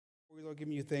Lord,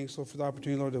 giving you thanks, Lord, for the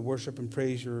opportunity, Lord, to worship and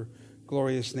praise your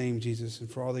glorious name, Jesus, and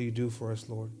for all that you do for us,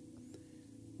 Lord.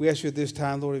 We ask you at this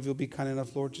time, Lord, if you'll be kind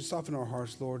enough, Lord, to soften our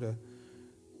hearts, Lord,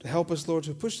 to help us, Lord,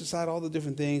 to push aside all the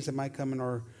different things that might come in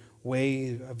our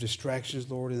way of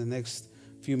distractions, Lord, in the next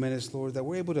few minutes, Lord, that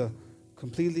we're able to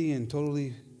completely and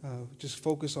totally just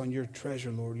focus on your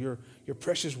treasure, Lord, your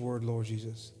precious word, Lord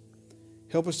Jesus.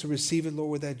 Help us to receive it,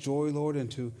 Lord, with that joy, Lord, and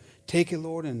to take it,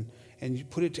 Lord, and you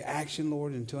put it to action,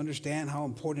 Lord, and to understand how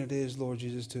important it is, Lord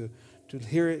Jesus, to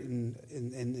hear it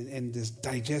and just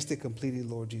digest it completely,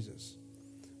 Lord Jesus.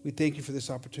 We thank you for this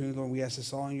opportunity, Lord. We ask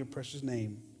this all in your precious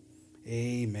name.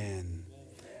 Amen.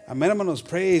 Amen, hermanos.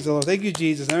 Praise the Lord. Thank you,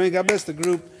 Jesus. Amen. God bless the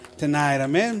group tonight.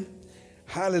 Amen.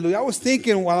 Hallelujah. I was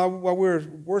thinking while we were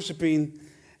worshiping,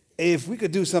 if we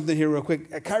could do something here real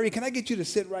quick. Kyrie, can I get you to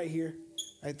sit right here?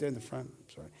 Right there in the front.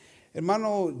 I'm sorry.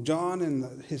 Hermano John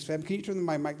and his family, can you turn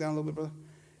my mic down a little bit, brother?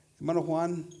 Hermano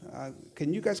Juan,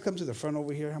 can you guys come to the front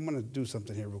over here? I'm going to do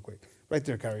something here real quick. Right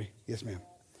there, Kyrie. Yes, ma'am.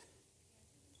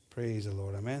 Praise the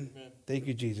Lord. Amen. Amen. Thank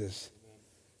you, Jesus.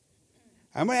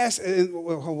 Amen. I'm going to ask,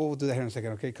 we'll do that here in a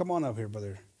second, okay? Come on up here,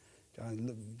 brother.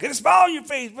 John, get a smile on your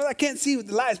face, brother. I can't see with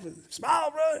the lights, but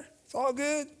smile, brother. It's all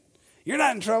good. You're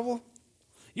not in trouble.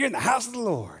 You're in the house of the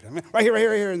Lord. Amen. Right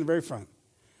here in the very front.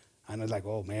 I know, like,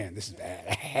 oh, man, this is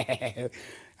bad.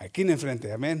 Aquí en frente,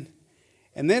 amen.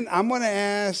 And then I'm going to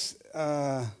ask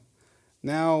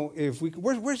now if we –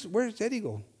 where's Eddie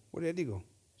go? Where did Eddie go?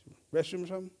 Restroom or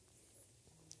something?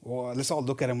 Well, let's all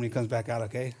look at him when he comes back out,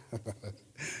 okay?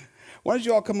 Why don't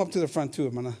you all come up to the front too,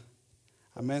 hermana?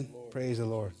 Amen. Praise the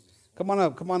Lord. Come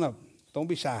on up. Don't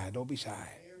be shy.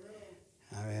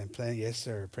 Amen. Yes,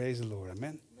 sir. Praise the Lord.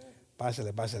 Amen.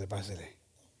 Pásale.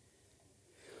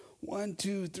 1,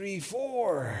 2, 3,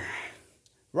 4.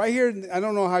 Right here, I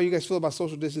don't know how you guys feel about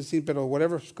social distancing, but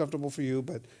whatever's comfortable for you,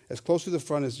 but as close to the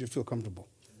front as you feel comfortable.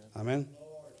 Amen.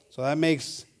 So that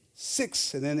makes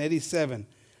 6, and then 87.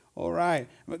 All right.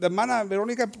 The hermana,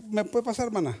 Verónica, ¿me puede pasar,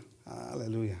 hermana?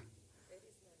 Hallelujah.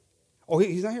 Oh,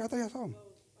 he's not here? I thought I saw him.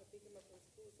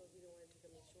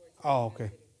 Oh, okay.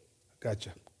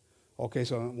 Gotcha. Okay,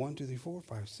 so 1, 2, 3, 4,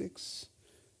 5, 6,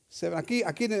 7. Aquí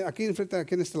enfrente,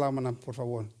 aquí en este lado, hermana, por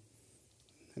favor.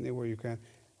 Anywhere you can.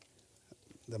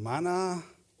 The hermana,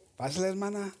 pásale,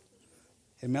 hermana.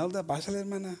 Imelda, pásale,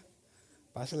 hermana.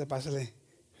 Pásale.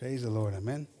 Praise the Lord,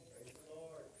 amen.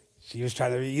 She was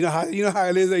trying to be, you know how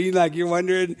it is. You're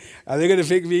wondering, are they going to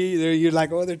pick me? You're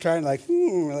like, oh, they're trying,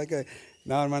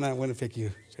 no, hermana, I'm going to pick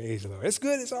you. Praise the Lord. It's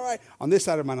good. It's all right. On this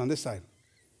side, hermana, on this side.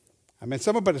 Amen.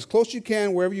 But as close as you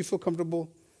can, wherever you feel comfortable.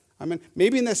 Amen.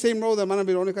 Maybe in that same row that hermana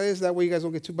Veronica is, that way you guys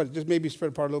don't get too, but just maybe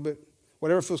spread apart a little bit.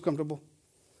 Whatever feels comfortable.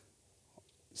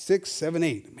 6, 7,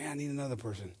 8. Man, I need another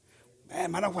person. Man,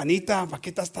 hermana Juanita, ¿para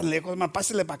qué estás tan lejos, hermana?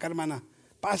 Pásale para acá, hermana.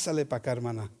 Pásale para acá,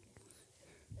 hermana.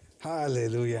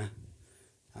 Hallelujah.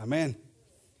 Amen.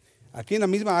 Aquí en la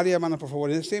misma área, hermana, por favor.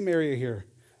 In the same area here.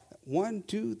 1,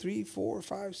 2, 3, 4,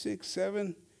 5, 6,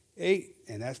 7, 8.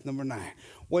 And that's number 9.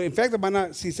 Well, in fact,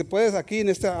 hermana, si se puede aquí en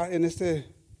este,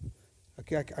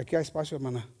 aquí hay espacio,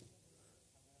 hermana.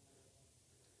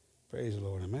 Praise the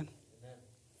Lord. Amen.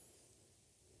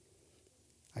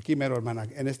 Aquí mero, hermana,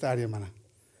 en esta área, hermana.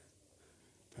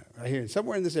 Right here,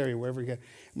 somewhere in this area, wherever you can.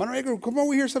 Hermano, come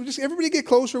over here. Just everybody get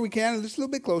closer we can, just a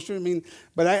little bit closer.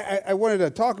 But I wanted to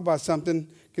talk about something.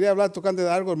 Quería hablar tocante de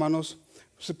algo, hermanos.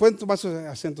 Se pueden tomar sus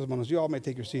asientos, hermanos. You all may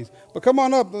take your seats. But come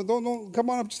on up. Don't come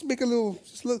on up. Just make a little,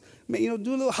 do a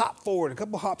little hop forward, a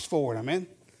couple hops forward. Amen.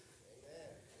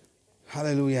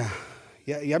 Hallelujah.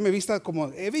 Ya me vista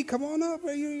como, Evie, come on up.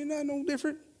 You're not no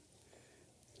different.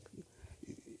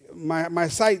 My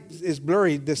sight is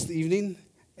blurry this evening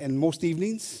and most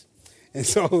evenings. And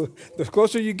so the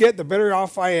closer you get, the better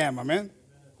off I am. Amen.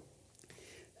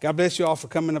 God bless you all for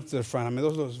coming up to the front. Amén.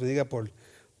 Dios los bendiga por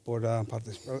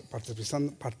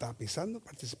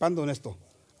participando en esto.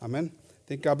 Amen.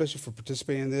 Thank God bless you for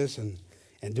participating in this and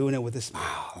doing it with a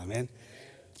smile. Amen.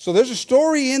 So there's a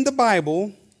story in the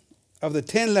Bible of the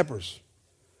 10 lepers.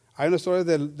 Hay una historia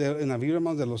en la Biblia,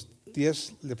 hermanos, de los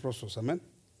 10 leprosos. Amén.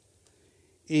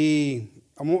 Y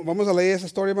vamos a leer esa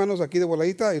historia, hermanos, aquí de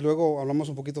voladita, y luego hablamos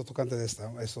un poquito tocante de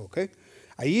eso, ¿ok?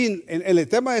 Ahí en el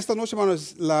tema de esta noche,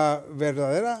 hermanos, es la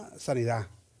verdadera sanidad.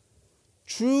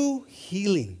 True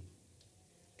healing.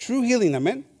 True healing,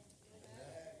 amen?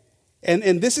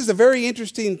 And this is a very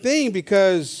interesting thing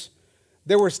because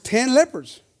there were 10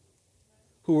 lepers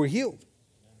who were healed.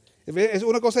 Es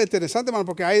una cosa interesante, hermano,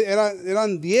 porque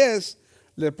eran 10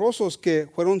 leprosos que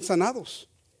fueron sanados.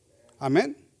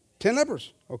 Amen? 10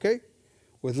 lepers, okay?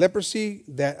 With leprosy,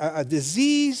 that a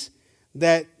disease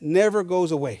that never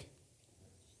goes away.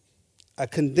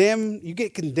 condemned. You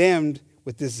get condemned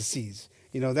with this disease.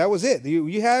 That was it.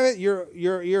 You have it.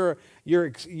 You're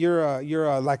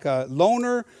like a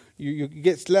loner. You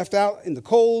get left out in the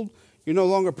cold. You no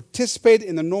longer participate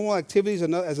in the normal activities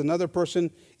as another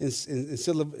person in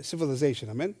civilization.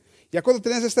 Amén. Ya cuando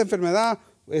tenías esta enfermedad,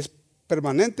 es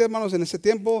permanente, hermanos, en ese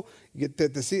tiempo, te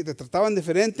trataban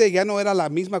diferente, ya no era la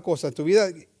misma cosa. Tu vida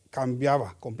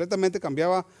cambiaba, completamente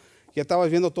cambiaba. Ya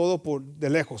estabas viendo todo de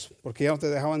lejos, porque ya no te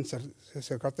dejaban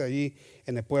acercarte allí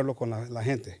en el pueblo con la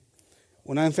gente.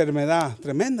 Una enfermedad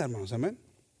tremenda, hermanos, amén.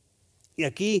 Y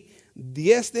aquí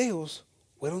 10 de ellos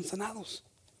fueron sanados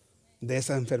de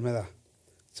esa enfermedad.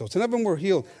 So 10 of them were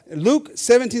healed. Luke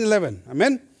 17:11,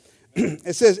 amen.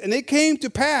 It says, and it came to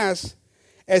pass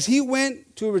as he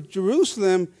went to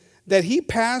Jerusalem that he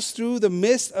passed through the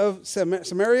midst of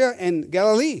Samaria and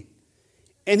Galilee.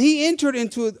 And he entered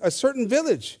into a certain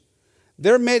village.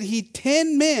 There met he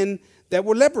 10 men that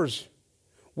were lepers,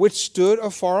 which stood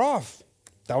afar off.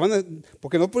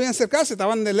 Porque no podían acercarse,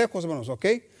 estaban de lejos, hermanos,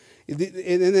 okay? And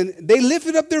then they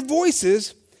lifted up their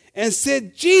voices and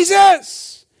said,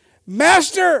 Jesus,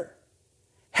 Master,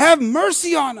 have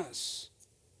mercy on us.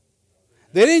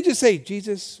 They didn't just say,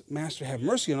 Jesus, Master, have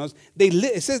mercy on us.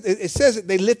 It says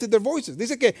they lifted their voices.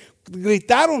 Dice que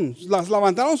gritaron,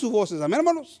 levantaron sus voces. Amén,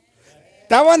 hermanos.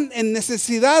 Estaban en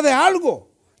necesidad de algo.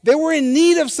 They were in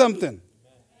need of something.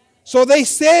 So they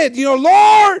said,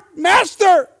 Lord,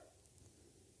 Master,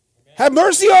 have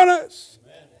mercy on us.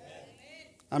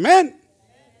 Amen.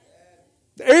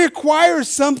 It requires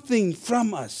something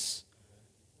from us.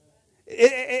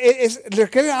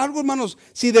 Requiere algo, hermanos.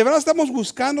 Si de verdad estamos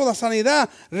buscando la sanidad,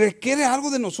 requiere algo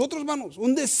de nosotros, hermanos.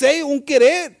 Un deseo, un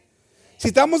querer. Si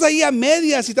estamos ahí a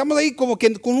medias, si estamos ahí como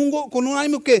que con un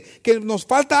ánimo que nos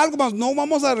falta algo más, no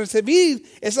vamos a recibir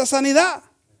esa sanidad.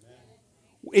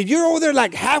 If you're over there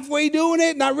like halfway doing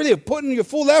it, not really putting your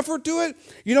full effort to it,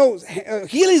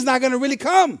 healing's not going to really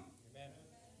come.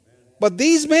 But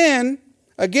these men,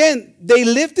 again, they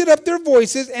lifted up their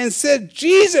voices and said,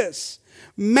 Jesus,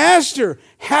 Master,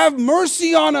 have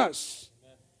mercy on us.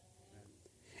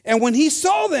 And when he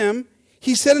saw them,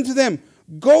 he said unto them,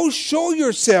 go show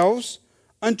yourselves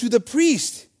unto the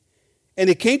priest.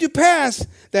 And it came to pass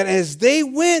that as they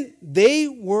went, they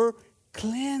were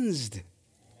cleansed.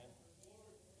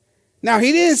 Now,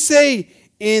 he didn't say,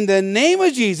 in the name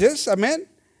of Jesus, amen,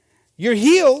 you're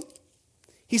healed.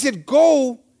 He said,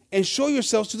 go and show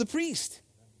yourselves to the priest.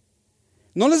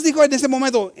 No les dijo en ese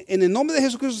momento, en el nombre de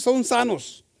Jesucristo son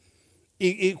sanos.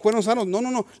 Y fueron sanos.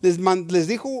 No. Les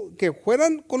dijo que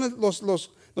fueran con los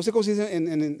no sé cómo se dice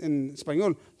en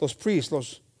español, los priests,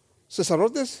 los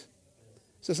sacerdotes,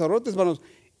 hermanos.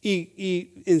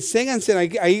 Y enséñanse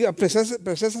ahí,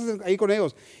 preséntanse ahí con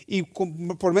ellos. Y por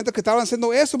el momento que estaban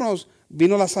haciendo eso, hermanos,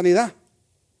 vino la sanidad.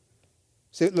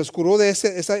 Se los curó de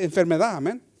esa enfermedad,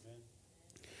 amén.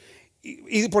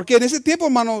 Y porque en ese tiempo,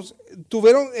 hermanos,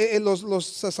 tuvieron los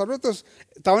sacerdotes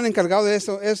estaban encargados de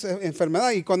esa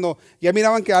enfermedad, y cuando ya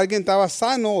miraban que alguien estaba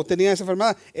sano o tenía esa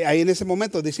enfermedad, ahí en ese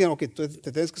momento decían, ok, tú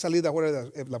te tienes que salir de afuera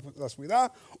de la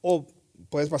ciudad o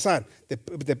puedes pasar.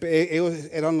 Ellos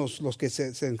eran los que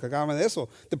se encargaban de eso.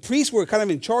 The priests were kind of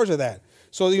in charge of that.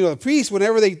 So, the priests,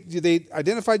 whenever they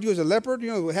identified you as a leopard,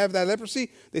 have that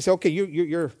leprosy, they say, okay,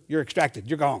 you're extracted,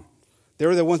 you're gone. They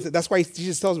were the ones that's why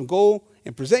Jesus tells them, go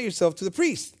and present yourself to the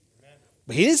priest. Amen.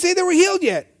 But he didn't say they were healed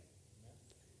yet.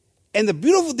 And the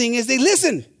beautiful thing is they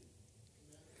listened.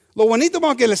 Lo bonito,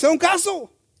 hermano, que les hicieron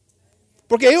caso.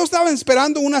 Porque ellos estaban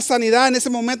esperando una sanidad en ese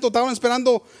momento, estaban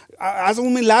esperando hacer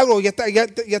un milagro.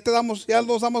 Ya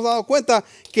nos hemos dado cuenta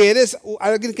que eres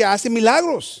alguien que hace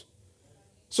milagros.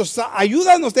 So,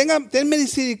 ayúdanos, ten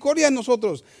misericordia de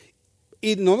nosotros.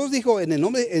 Y no nos dijo en el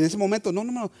nombre en ese momento,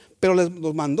 no, pero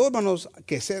los mandó, hermanos,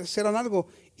 que hicieran algo,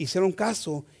 hicieron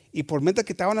caso, y por mientras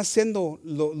que estaban haciendo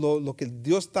lo que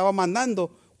Dios estaba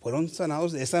mandando, fueron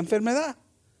sanados de esa enfermedad.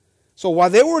 So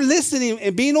while they were listening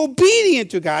and being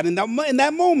obedient to God in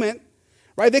that moment,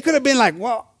 right, they could have been like,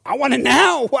 well, I want it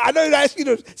now. I don't ask you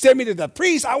to send me to the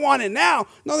priest. I want it now.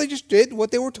 No, they just did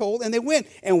what they were told, and they went.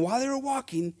 And while they were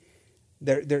walking,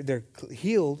 they're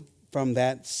healed from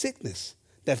that sickness.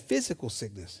 That physical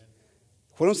sickness.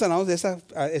 Fueron sanados de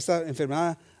esa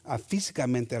enfermedad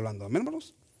físicamente hablando. Amén,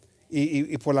 hermanos.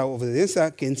 Y por la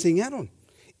obediencia que enseñaron.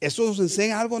 Eso nos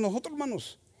enseña algo a nosotros,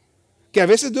 hermanos. Que a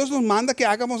veces Dios nos manda que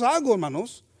hagamos algo,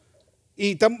 hermanos.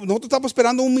 Y nosotros estamos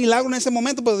esperando un milagro en ese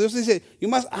momento, pero Dios dice, yo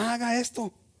más haga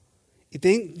esto.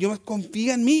 Y yo más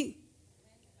confía en mí.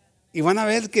 Y van a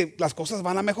ver que las cosas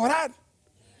van a mejorar.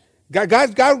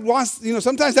 God wants,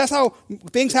 sometimes that's how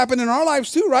things happen in our lives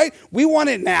too, right? We want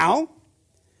it now.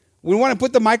 We want to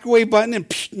put the microwave button and,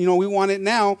 we want it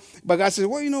now. But God says,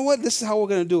 well, you know what? This is how we're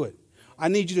going to do it. I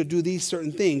need you to do these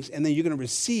certain things, and then you're going to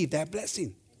receive that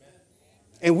blessing.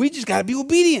 And we just got to be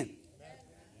obedient.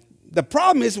 The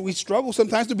problem is we struggle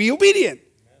sometimes to be obedient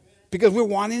because we're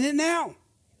wanting it now.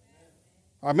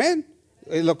 Amén.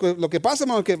 Lo que pasa,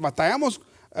 hermano, que batallamos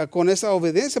con esa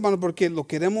obediencia, hermano, porque lo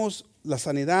queremos la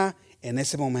sanidad en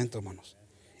ese momento, hermanos.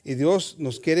 Y Dios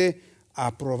nos quiere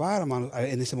aprobar, hermanos,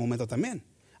 en ese momento también.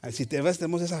 Si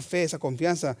tenemos esa fe, esa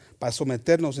confianza para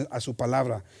someternos a su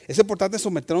palabra. Es importante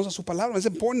someternos a su palabra. It's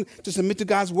important to submit to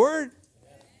God's word.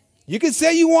 You can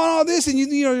say you want all this and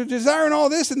you're desiring all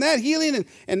this and that, healing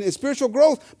and spiritual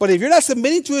growth. But if you're not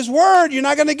submitting to his word, you're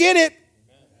not going to get it.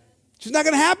 It's just not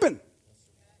going to happen.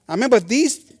 Amen. But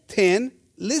these 10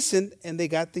 listened and they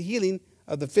got the healing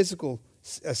of the physical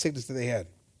sickness that they had.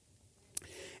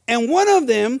 And one of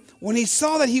them, when he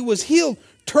saw that he was healed,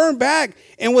 turned back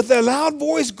and with a loud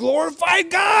voice glorified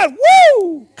God.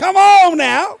 Woo! Come on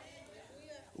now.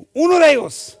 Uno de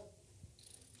ellos.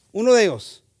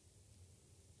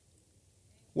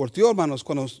 Volteó, hermanos,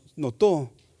 cuando notó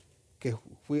que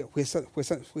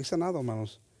fue sanado,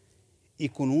 hermanos. Y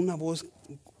con una voz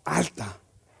alta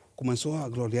comenzó a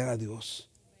gloriar a Dios.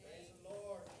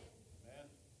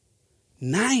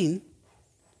 9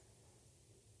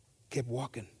 kept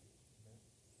walking.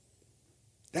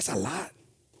 That's a lot.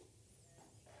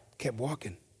 Kept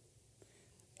walking.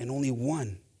 And only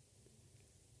one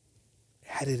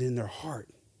had it in their heart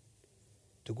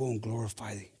to go and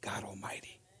glorify God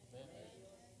Almighty.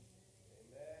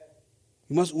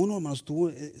 Y más uno, hermanos, tuvo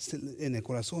en el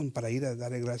corazón para ir a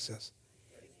darle gracias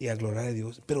y a gloriar a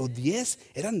Dios. Pero 10,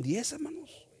 eran 10, hermanos.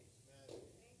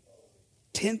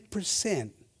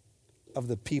 10% of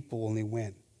the people only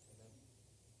went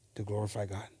to glorify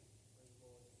God.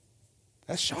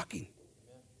 That's shocking.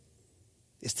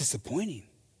 It's disappointing.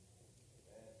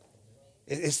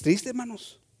 Es triste,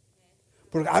 hermanos.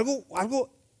 Porque algo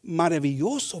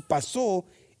maravilloso pasó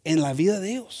en la vida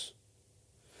de ellos.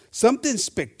 Something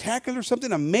spectacular,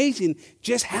 something amazing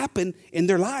just happened in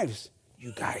their lives,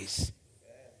 you guys.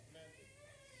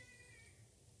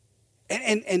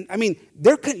 And I mean,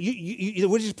 we'll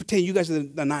just pretend you guys are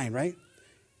the 9, right?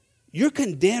 You're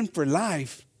condemned for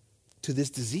life to this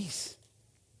disease.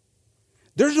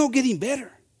 There's no getting better.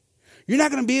 You're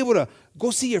not going to be able to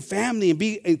go see your family and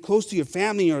be close to your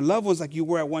family and your loved ones like you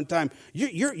were at one time.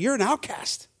 You're an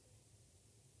outcast.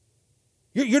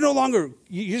 You're no longer,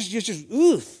 you're just,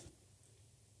 oof.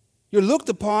 You're looked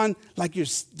upon like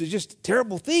there's just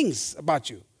terrible things about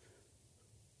you.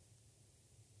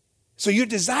 So you're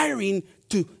desiring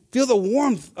to feel the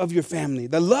warmth of your family,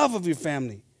 the love of your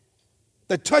family,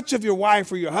 the touch of your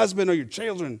wife or your husband or your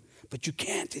children, but you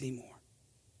can't anymore.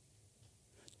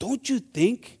 Don't you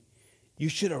think you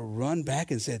should have run back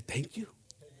and said thank you?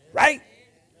 Right?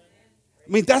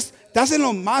 I mean, estás en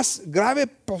lo más grave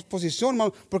posición,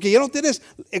 hermano, porque ya no tienes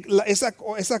esa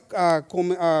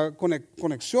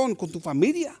conexión con tu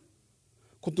familia,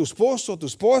 con tu esposo, tu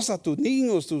esposa, tus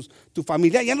niños, tu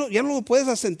familia. Ya no lo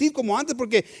puedes sentir como antes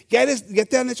porque ya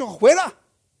te han hecho afuera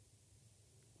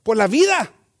por la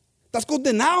vida. Estás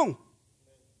condenado.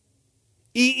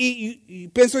 Y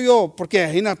pienso yo, porque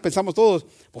ahí pensamos todos,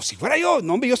 pues si fuera yo,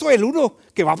 no, hombre, yo soy el uno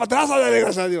que va para atrás a darle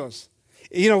gracias a Dios.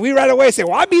 We right away say,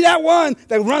 well, I'll be that one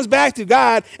that runs back to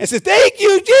God and says, thank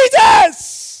you,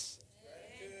 Jesus.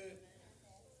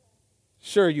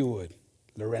 Sure you would,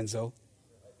 Lorenzo.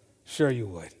 Sure you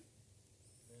would.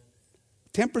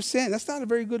 10%, that's not a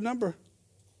very good number.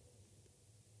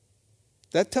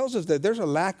 That tells us that there's a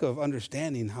lack of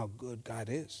understanding how good God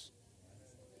is.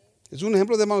 Es un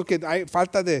ejemplo de, hermano, que hay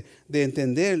falta de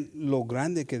entender lo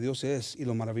grande que Dios es y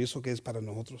lo maravilloso que es para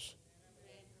nosotros.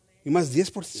 Y más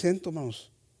 10%,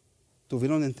 hermanos,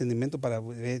 tuvieron entendimiento para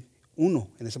ver, uno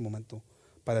en ese momento,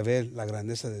 para ver la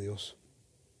grandeza de Dios.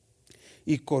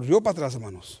 Y corrió para atrás,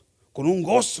 hermanos, con un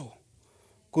gozo,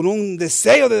 con un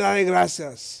deseo de darle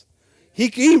gracias.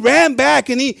 He ran back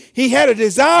and he had a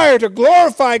desire to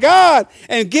glorify God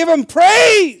and give him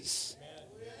praise.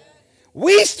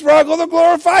 We struggle to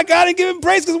glorify God and give him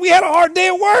praise because we had a hard day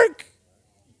at work.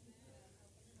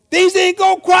 Things didn't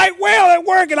go quite well at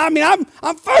work. And I mean,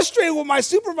 I'm frustrated with my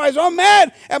supervisor. I'm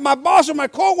mad at my boss or my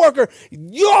coworker.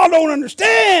 You all don't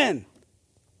understand.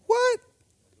 What?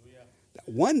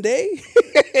 One day,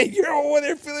 you're over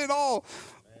there feeling all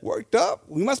worked up.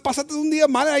 ¿Más pasaste un día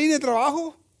mal ahí en el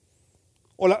trabajo?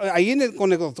 O ahí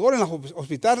con el doctor en el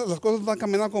hospital, las cosas no están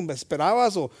caminando como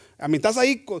esperabas. O a mí estás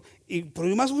ahí.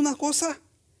 Pero más una cosa.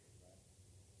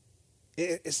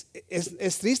 Es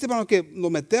triste, hermano, que nos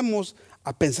metemos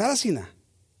a pensar así,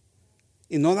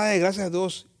 y no darle gracias a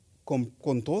Dios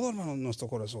con todo, hermano, nuestro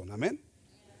corazón. Amén.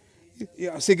 Y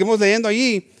seguimos leyendo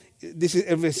allí. Dice,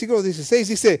 el versículo 16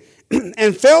 dice,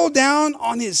 and fell down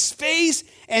on his face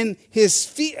and his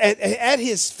feet at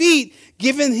his feet,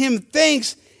 giving him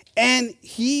thanks, and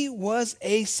he was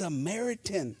a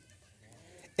Samaritan.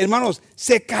 Hermanos,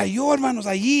 se cayó, hermanos,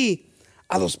 allí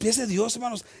a los pies de Dios,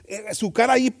 hermanos. Su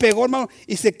cara allí pegó, hermanos,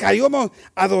 y se cayó, hermanos,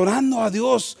 adorando a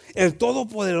Dios, el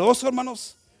Todopoderoso,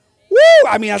 hermanos. Woo!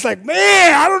 I mean, I was like, man,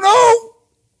 I don't know.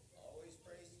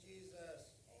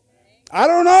 I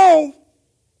don't know.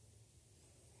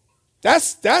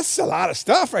 That's a lot of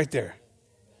stuff right there.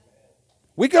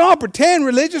 We can all pretend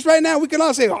religious right now. We can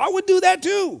all say, oh, I would do that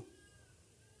too.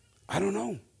 I don't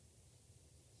know.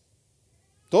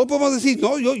 Todos podemos decir,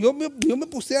 no, yo me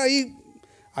puse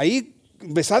ahí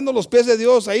besando los pies de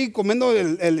Dios, ahí comiendo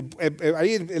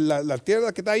la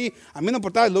tierra que está ahí. A mí no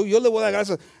importaba, yo le voy a dar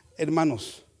gracias.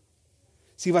 Hermanos,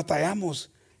 si batallamos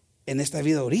en esta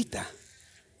vida ahorita,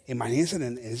 imagínense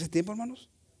en ese tiempo, hermanos.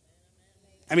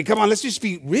 I mean, come on, let's just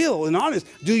be real and honest.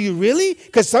 Do you really?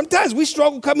 Because sometimes we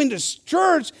struggle coming to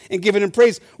church and giving Him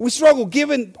praise. We struggle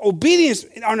giving obedience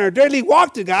on our daily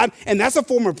walk to God, and that's a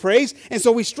form of praise. And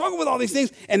so we struggle with all these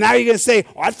things, and now you're going to say,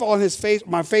 oh, I'd fall on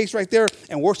my face right there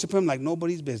and worship Him like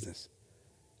nobody's business.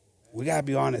 We got to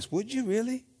be honest. Would you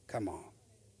really? Come on.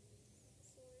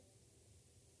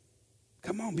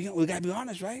 Come on, we got to be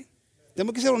honest, right?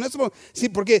 Tenemos que ser honestos, sí,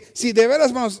 porque si de veras,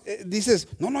 hermanos, dices,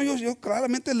 no, yo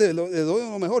claramente le doy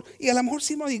lo mejor. Y a lo mejor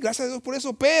sí, hermanos, y gracias a Dios por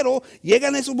eso, pero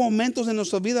llegan esos momentos en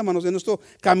nuestra vida, hermanos, en nuestro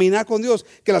caminar con Dios,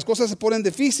 que las cosas se ponen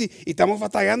difíciles y estamos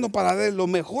batallando para dar lo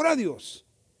mejor a Dios.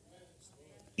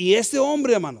 Y este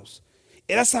hombre, hermanos,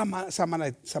 era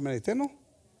samaritano.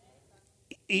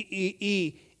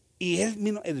 Y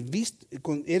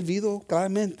él vio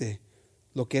claramente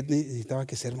lo que él necesitaba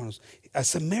que ser, hermanos. A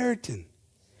Samaritan.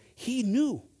 He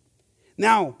knew.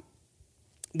 Now,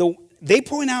 they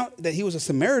point out that he was a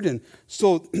Samaritan,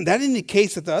 so that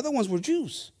indicates that the other ones were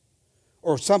Jews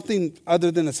or something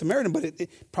other than a Samaritan, but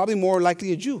it probably more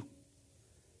likely a Jew.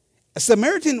 A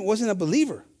Samaritan wasn't a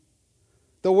believer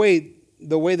the way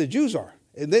the Jews are.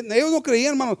 Ellos no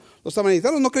creían, hermanos, los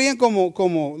samaritanos no creían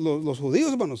como los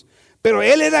judíos, hermanos. Pero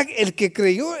él era el que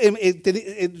creyó,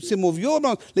 se movió,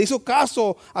 hermanos, le hizo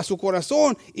caso a su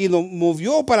corazón y lo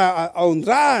movió para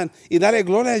honrar y darle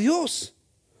gloria a Dios.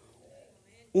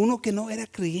 Uno que no era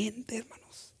creyente,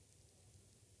 hermanos.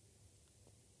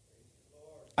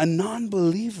 A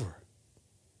non-believer.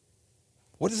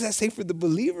 What does that say for the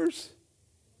believers?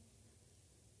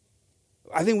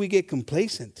 I think we get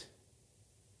complacent.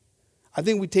 I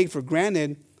think we take for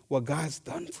granted what God's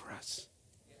done for us.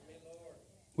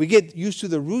 We get used to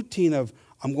the routine of,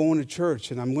 I'm going to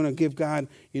church and I'm going to give God,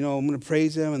 I'm going to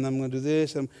praise Him and I'm going to do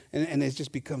this. And it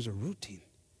just becomes a routine.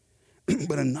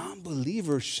 But a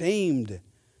non-believer shamed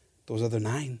those other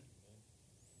 9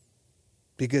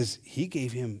 because he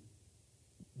gave him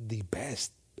the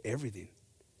best, everything.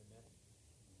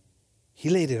 He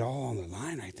laid it all on the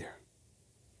line right there.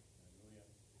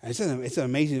 It's an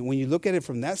amazing, when you look at it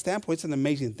from that standpoint, it's an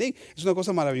amazing thing. Es una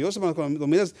cosa maravillosa, cuando lo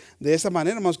miras de esa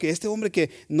manera, hermanos, que este hombre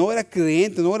que no era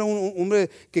creyente, no era un hombre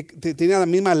que tenía la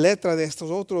misma letra de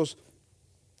estos otros,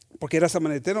 porque era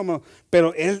samaritano, hermano,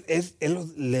 pero él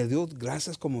le dio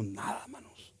gracias como nada,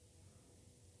 hermanos.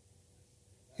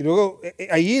 Y luego,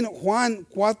 allí en Juan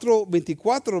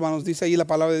 4:24, hermanos, dice ahí la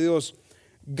palabra de Dios,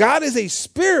 God is a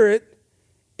spirit,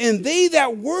 and they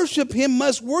that worship Him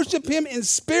must worship Him in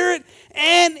spirit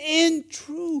and in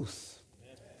truth.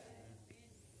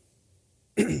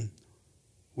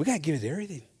 We got to give it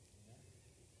everything.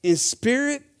 In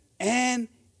spirit and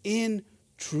in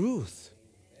truth.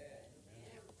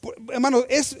 Hermanos,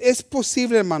 es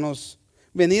posible, hermanos,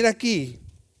 venir aquí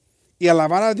y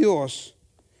alabar a Dios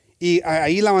y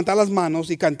ahí levantar las manos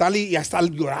y cantar y hasta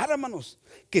llorar, hermanos,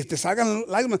 que te salgan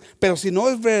lágrimas. Pero si no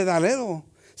es verdadero,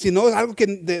 si no es algo que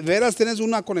de veras tienes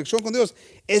una conexión con Dios,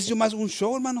 es más un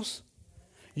show, hermanos.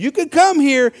 You can come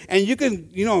here and you can,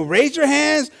 raise your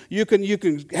hands. You can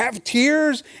have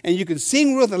tears and you can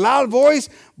sing with a loud voice.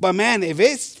 But man, if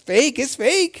it's fake, it's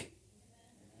fake.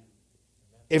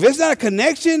 If it's not a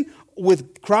connection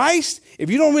with Christ, if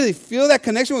you don't really feel that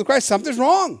connection with Christ, something's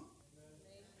wrong.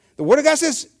 The Word of God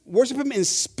says, worship Him in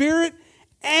spirit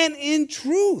and in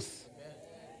truth.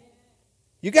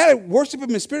 You got to worship Him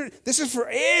in spirit. This is for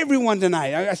everyone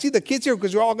tonight. I see the kids here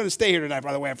because you're all going to stay here tonight,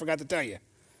 by the way. I forgot to tell you.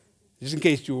 Just in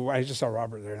case I just saw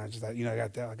Robert there and I just thought,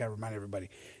 I got to remind everybody.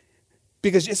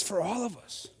 Because it's for all of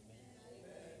us.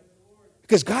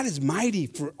 Because God is mighty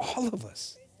for all of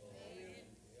us.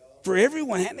 For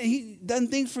everyone. And He's done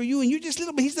things for you and you're just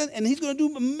little, but He's done, and He's going to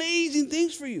do amazing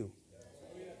things for you.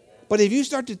 But if you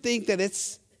start to think that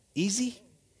it's easy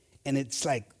and it's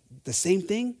like the same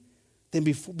thing, then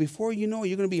before you know it,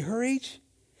 you're going to be her age,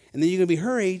 and then you're going to be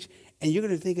her age, and you're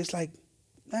going to think it's like,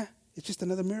 it's just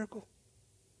another miracle.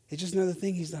 It's just another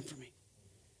thing he's done for me.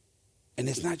 And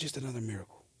it's not just another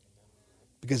miracle.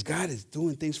 Because God is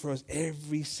doing things for us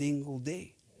every single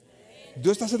day.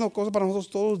 Dios está haciendo cosas para nosotros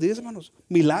todos los días, hermanos.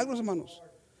 Milagros, hermanos.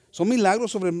 Son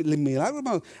milagros sobre milagros,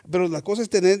 hermanos. Pero la cosa es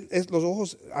tener los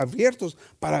ojos abiertos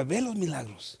para ver los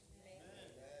milagros.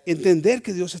 Entender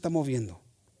que Dios se está moviendo.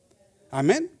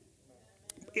 Amén.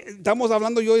 Estamos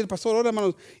hablando yo y el pastor ahora,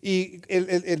 hermanos, y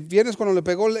el viernes cuando le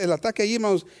pegó el ataque allí,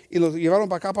 hermanos, y los llevaron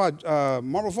para acá, para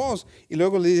Marble Falls, y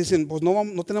luego le dicen, pues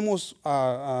no tenemos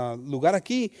lugar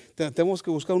aquí, tenemos que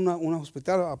buscar un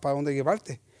hospital para donde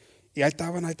llevarte. Y ahí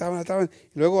estaban.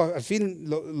 Y luego al fin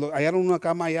hallaron una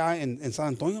cama allá en San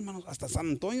Antonio, hermanos, hasta San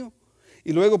Antonio.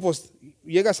 Y luego pues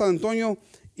llega a San Antonio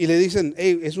y le dicen,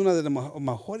 hey, es uno de los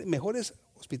mejores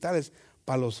hospitales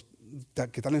para los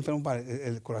que están enfermos para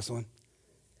el corazón.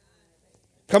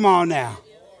 Come on now.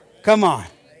 Come on.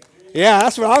 Yeah,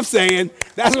 that's what I'm saying.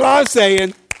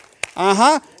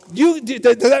 Uh-huh.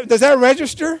 Does that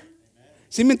register?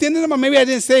 ¿Sí me entienden? Maybe I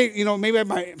didn't say, maybe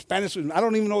my Spanish, I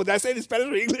don't even know, did I say it in Spanish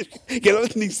or English? Que lo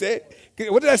ni sé.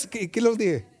 What did I say? ¿Qué lo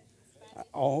dije?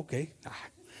 Oh, okay.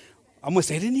 I'm going to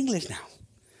say it in English now.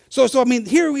 So I mean,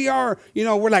 here we are,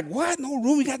 we're like, what? No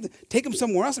room. We got to take him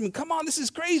somewhere else. I mean, come on, this is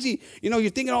crazy. You're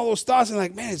thinking all those thoughts and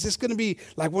like, man, is this going to be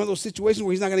like one of those situations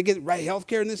where he's not going to get right health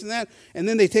care and this and that? And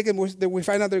then they take him, we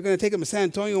find out they're going to take him to San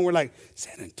Antonio, and we're like,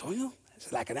 San Antonio?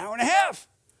 It's like an hour and a half.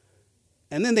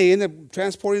 And then they end up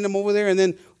transporting him over there, and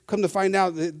then come to find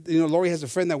out that, Lori has a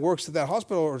friend that works at that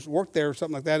hospital or worked there or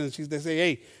something like that, and they say,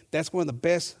 hey, that's one of the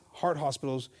best heart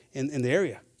hospitals in the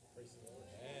area.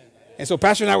 And so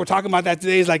Pastor and I were talking about that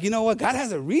today. He's like, you know what? God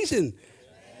has a reason.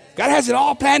 God has it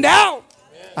all planned out.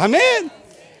 Amen.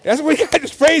 That's what we got to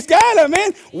just praise God.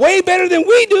 Amen. Way better than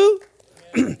we do.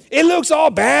 It looks all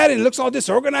bad and it looks all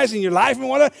disorganized in your life and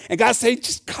whatnot. And God saying,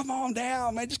 just come on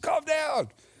down, man. Just calm down.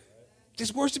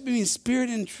 Just worship me in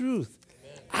spirit and truth.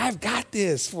 I've got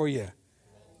this for you.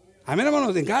 Amen,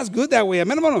 hermanos. And God's good that way.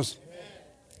 Amen, hermanos.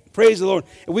 Praise the Lord.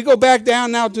 If we go back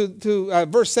down now to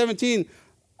verse 17,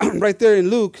 right there in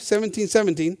Luke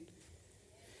 17:17.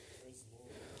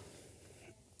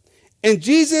 And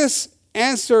Jesus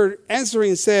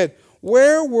answering said,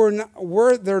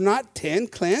 were there not 10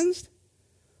 cleansed?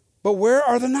 But where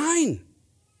are the 9?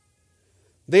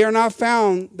 They are not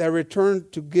found that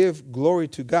returned to give glory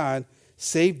to God,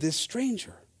 save this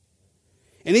stranger.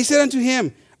 And he said unto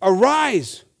him,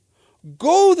 arise,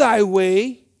 go thy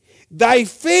way, thy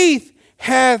faith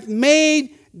hath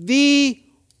made thee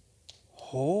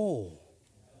whole.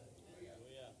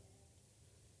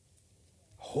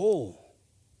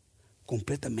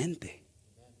 Completamente.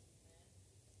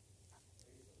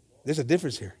 There's a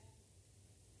difference here.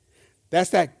 That's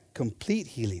that complete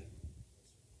healing.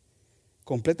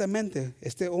 Completamente,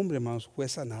 este hombre, hermanos, fue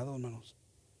sanado, hermanos.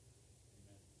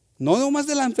 No nomás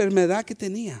de la enfermedad que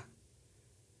tenía,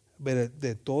 pero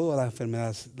de toda la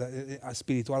enfermedad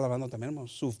espiritual hablando también,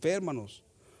 hermanos. Su fe, hermanos.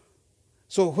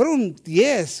 So, fueron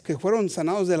 10 que fueron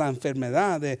sanados de la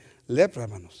enfermedad de lepra,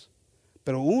 hermanos.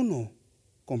 Pero uno,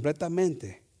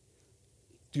 completamente,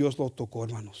 Dios lo tocó,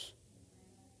 hermanos.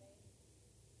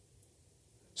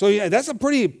 So, yeah, that's a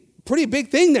pretty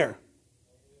big thing there.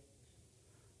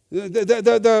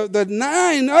 The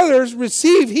 9 others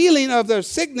received healing of their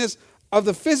sickness of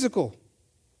the physical.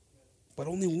 But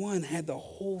only one had the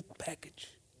whole package.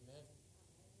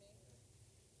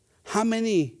 How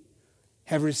many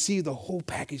have received the whole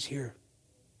package here?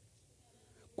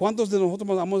 ¿Cuántos de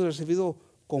nosotros hemos recibido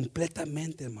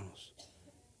completamente, hermanos,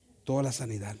 toda la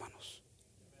sanidad, hermanos?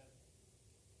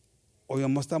 Hoy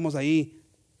estamos ahí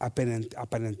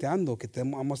aparentando que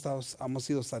hemos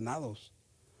sido sanados,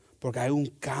 porque hay un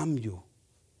cambio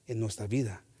en nuestra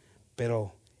vida,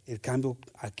 pero el cambio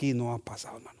aquí no ha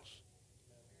pasado, hermanos.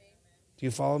 Do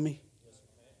you follow me?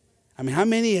 I mean, how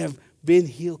many have been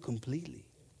healed completely?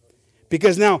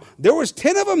 Because now, there was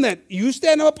 10 of them that you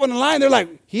stand up on the line, they're like,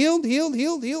 healed. And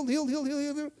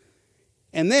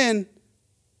then,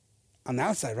 on the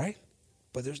outside, right?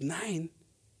 But there's 9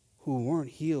 who weren't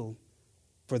healed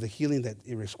for the healing that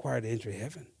it required to enter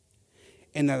heaven.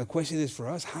 And now the question is for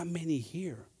us, how many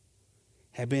here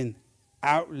have been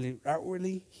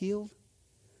outwardly healed?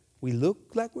 We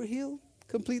look like we're healed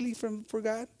completely for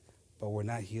God, but we're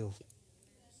not healed.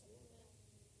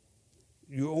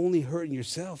 You're only hurting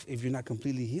yourself if you're not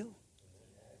completely healed.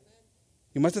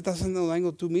 Y más te estás haciendo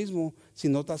daño tú mismo si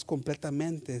no estás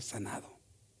completamente sanado.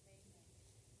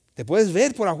 Te puedes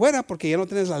ver por afuera porque ya no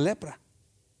tienes la lepra.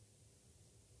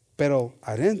 Pero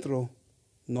adentro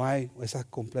no hay esa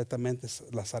completamente,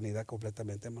 la sanidad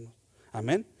completamente, hermanos.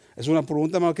 Amén. Es una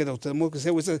pregunta, hermano, que tenemos que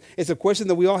hacer. It's a question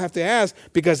that we all have to ask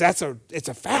because it's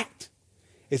a fact.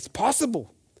 It's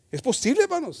possible. Es posible,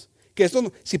 hermanos. Que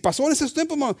esto, si pasó en esos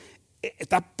tiempos, hermano,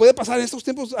 puede pasar en estos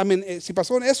tiempos. Si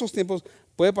pasó en esos tiempos,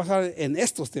 puede pasar en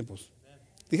estos tiempos.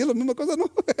 Dije la misma cosa, ¿no?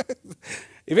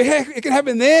 If it can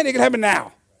happen then, it can happen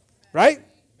now. Right?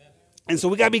 And so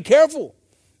we got to be careful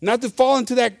not to fall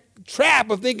into that trap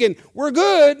of thinking we're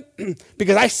good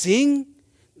because I sing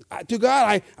to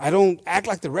God. I don't act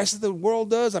like the rest of the world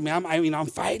does. I'm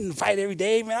fighting the fight every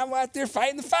day, man. I'm out there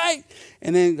fighting the fight.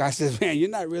 And then God says, man,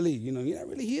 you're not really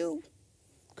healed.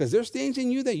 Because there's things in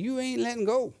you that you ain't letting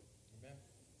go.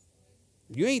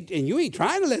 You ain't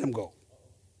trying to let them go.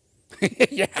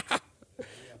 Yeah.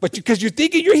 But because you're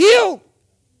thinking you're healed.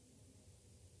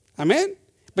 Amen.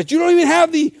 But you don't even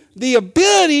have the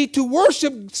ability to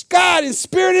worship God in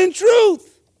spirit and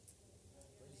truth.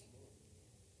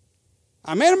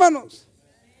 Amén, hermanos.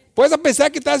 Puedes pensar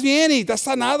que estás bien y estás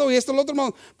sanado y esto, lo otro,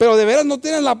 hermano, pero de veras no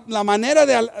tienes la manera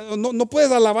no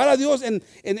puedes alabar a Dios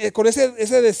con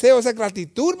ese deseo, esa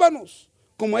gratitud, hermanos,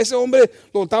 como ese hombre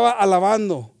lo estaba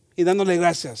alabando y dándole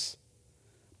gracias.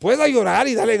 Puedes llorar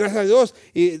y darle gracias a Dios,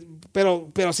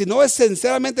 pero si no es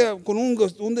sinceramente con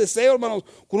un deseo, hermanos,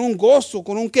 con un gozo,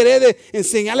 con un querer de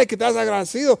enseñarle que estás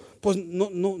agradecido, pues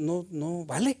no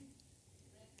vale.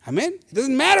 Amén. It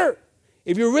doesn't matter.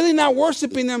 If you're really not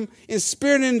worshiping him in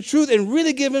spirit and in truth and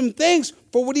really give him thanks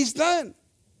for what he's done.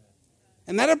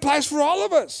 And that applies for all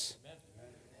of us.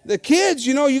 The kids,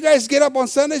 you guys get up on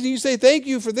Sundays and you say thank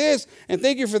you for this and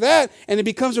thank you for that. And it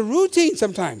becomes a routine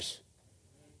sometimes.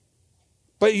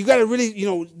 But you got to really,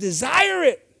 desire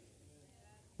it.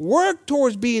 Work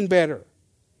towards being better.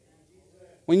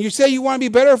 When you say you want to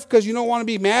be better because you don't want to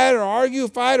be mad or argue,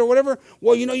 fight or whatever,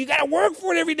 well, you got to work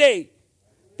for it every day.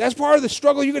 That's part of the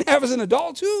struggle you can have as an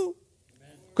adult too.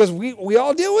 Because we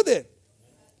all deal with it.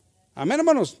 Amén,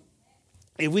 hermanos.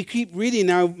 If we keep reading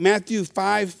now, Matthew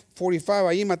 5:45,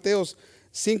 ahí Mateos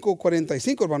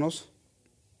 5:45, hermanos.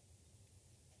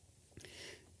 It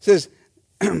says,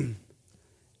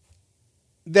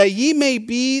 that ye may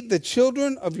be the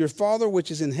children of your Father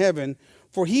which is in heaven,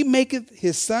 for he maketh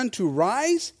his sun to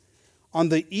rise on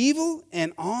the evil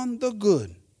and on the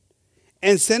good,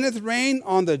 and sendeth rain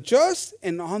on the just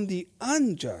and on the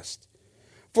unjust.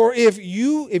 For if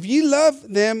ye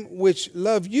love them which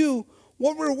love you,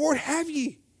 what reward have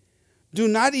ye? Do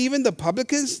not even the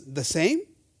publicans the same?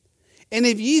 And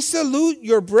if ye salute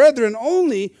your brethren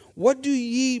only, what do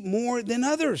ye more than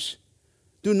others?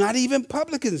 Do not even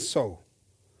publicans so?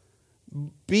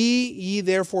 Be ye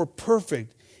therefore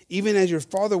perfect, even as your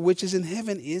Father which is in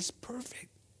heaven is perfect.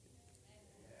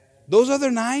 Those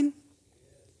other 9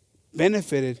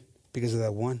 benefited because of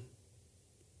that one.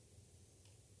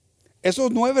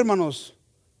 Esos 9, hermanos,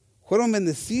 fueron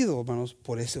bendecidos, hermanos,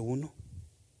 por ese uno.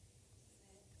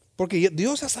 Porque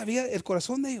Dios ya sabía el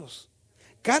corazón de ellos.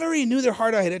 God already knew their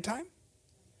heart ahead of time.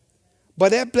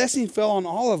 But that blessing fell on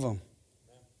all of them.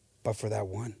 But for that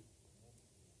one.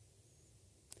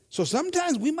 So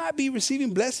sometimes we might be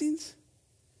receiving blessings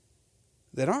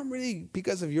that aren't really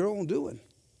because of your own doing.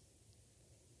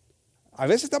 A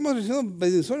veces estamos recibiendo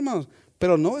bendiciones, hermanos,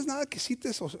 pero no es nada que sí te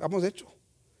hemos hecho.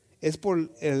 Es por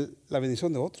la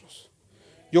bendición de otros.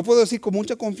 Yo puedo decir con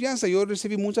mucha confianza, yo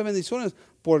recibí muchas bendiciones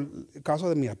por el caso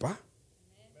de mi papá.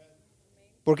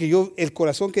 Porque el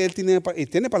corazón que él tiene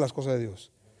para las cosas de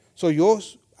Dios. Yo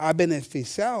he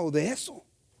beneficiado de eso.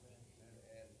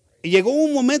 Y llegó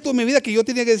un momento en mi vida que yo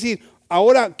tenía que decir,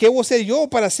 ahora, ¿qué voy a hacer yo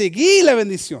para seguir la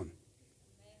bendición?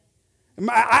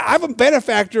 I'm a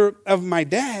benefactor of my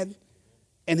dad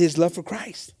and his love for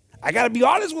Christ. I got to be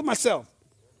honest with myself.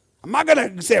 I'm not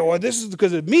going to say, well, this is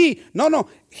because of me. No.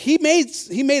 He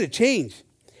made a change.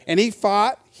 And he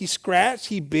fought, he scratched,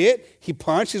 he bit, he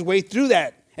punched his way through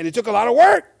that. And it took a lot of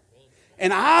work.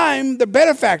 And I'm the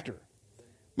benefactor.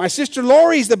 My sister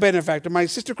Lori's the benefactor. My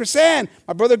sister Chrisanne,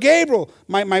 my brother Gabriel,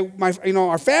 my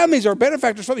our families are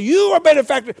benefactors. You are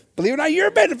benefactors. Believe it or not, you're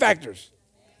benefactors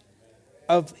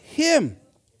of him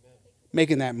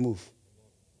making that move.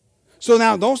 So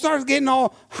now don't start getting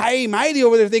all high and mighty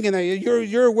over there thinking that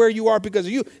you're where you are because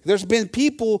of you. There's been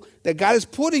people that God has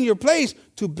put in your place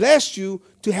to bless you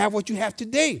to have what you have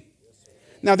today.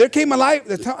 Now there came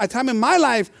a time in my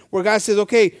life where God says,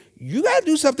 okay, you got to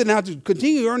do something now to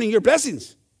continue earning your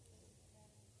blessings.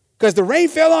 Because the rain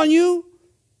fell on you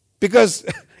because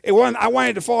I wanted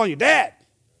it to fall on your dad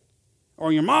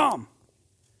or your mom.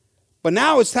 But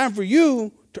now it's time for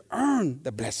you to earn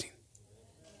the blessing.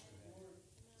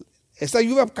 esta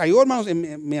lluvia cayó, hermanos,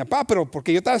 en mi papá, pero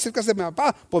porque yo estaba cerca de mi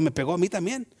papá, pues me pegó a mí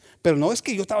también. Pero no es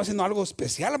que yo estaba haciendo algo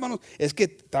especial, hermanos, es que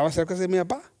estaba cerca de mi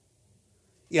papá.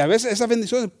 Y a veces esas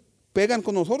bendiciones pegan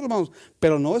con nosotros, hermanos,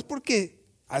 pero no es porque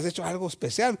has hecho algo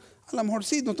especial. A lo mejor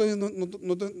sí, no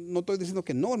estoy diciendo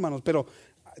que no, hermanos, pero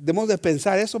debemos de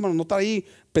pensar eso, hermanos, no estar ahí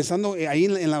pensando ahí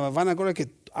en la vanaglorias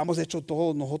que hemos hecho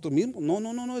todo nosotros mismos.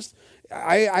 No es,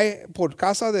 por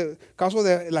caso de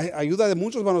la ayuda de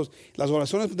muchos, hermanos, las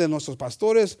oraciones de nuestros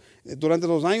pastores durante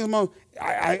los años, hermanos,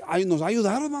 nos ha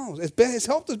ayudado, hermanos. It's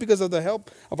helped us because of the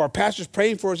help of our pastors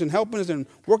praying for us and helping us and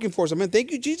working for us. Amen.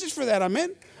 Thank you, Jesus, for that.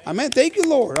 Amen. Amen. Thank you,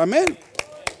 Lord. Amen.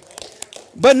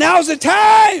 But now's the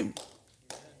time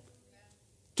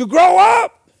to grow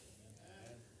up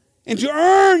and to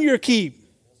earn your keep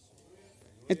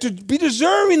and to be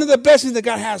deserving of the blessings that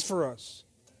God has for us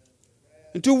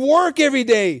and to work every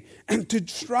day and to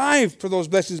strive for those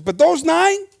blessings. But those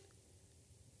 9,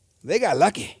 they got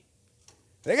lucky.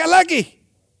 They got lucky.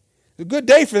 It's a good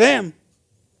day for them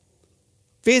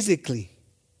physically.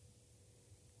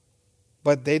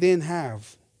 But they didn't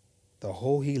have the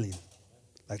whole healing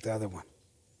like the other one.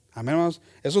 Amén, hermanos.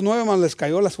 Esos 9, hermanos, les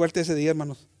cayó la suerte ese día,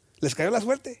 hermanos. Les cayó la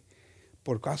suerte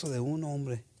por causa de un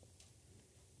hombre.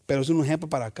 Pero es un ejemplo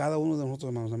para cada uno de nosotros,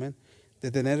 hermanos, amén.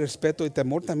 De tener respeto y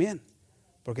temor también.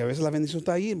 Porque a veces la bendición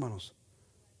está ahí, hermanos.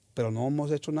 Pero no hemos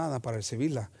hecho nada para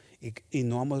recibirla. Y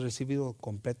no hemos recibido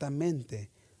completamente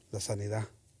la sanidad.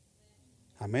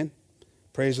 Amén.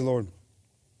 Praise the Lord.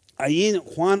 Ahí en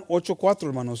Juan 8:4,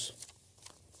 hermanos.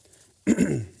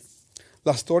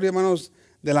 La historia, hermanos,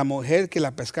 de la mujer que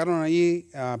la pescaron allí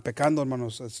pecando,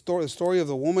 hermanos. The story of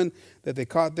the woman that they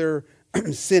caught there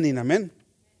sinning. Amen.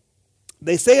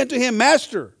 They say unto him,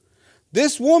 Master,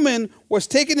 this woman was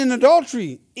taken in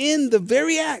adultery in the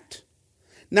very act.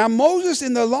 Now Moses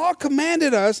in the law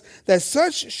commanded us that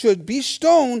such should be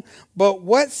stoned, but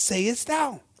what sayest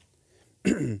thou?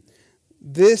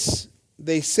 This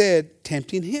they said,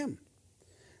 tempting him,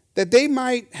 that they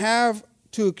might have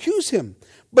to accuse him.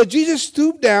 But Jesus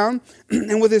stooped down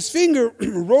and with his finger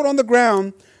wrote on the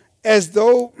ground as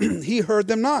though he heard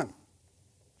them not.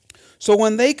 So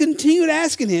when they continued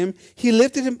asking him, he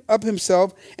lifted him up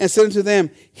himself and said unto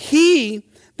them, He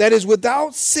that is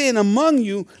without sin among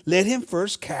you, let him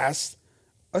first cast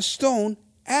a stone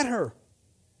at her.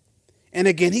 And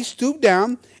again he stooped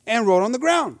down and wrote on the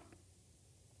ground.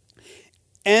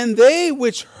 And they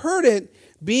which heard it,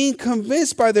 being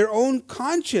convinced by their own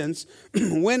conscience,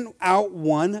 went out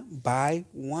one by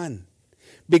one,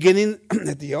 beginning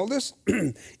at the eldest,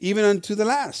 even unto the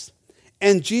last.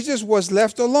 And Jesus was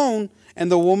left alone,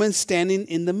 and the woman standing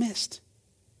in the midst.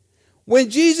 When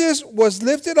Jesus was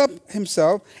lifted up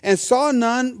himself, and saw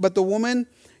none but the woman,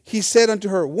 he said unto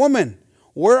her, Woman,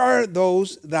 where are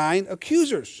those thine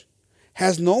accusers?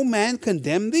 Has no man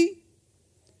condemned thee?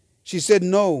 She said,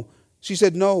 No. She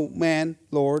said, No man,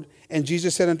 Lord. And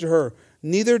Jesus said unto her,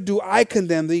 Neither do I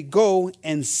condemn thee. Go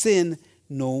and sin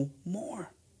no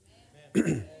more.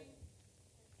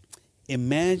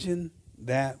 Imagine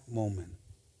that moment.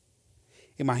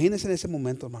 Imagínense en ese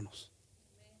momento, hermanos.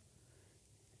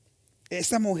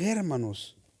 Esa mujer,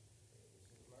 hermanos,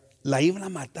 la iban a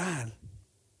matar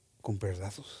con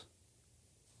pedazos.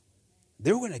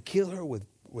 They were going to kill her with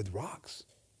rocks,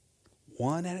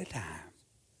 one at a time.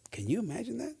 Can you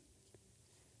imagine that?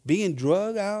 Being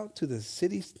drugged out to the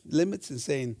city limits and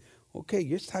saying, okay,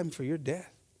 it's time for your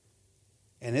death.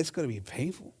 And it's going to be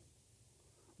painful.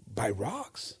 By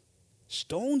rocks.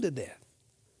 Stoned to death.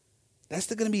 That's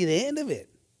going to be the end of it.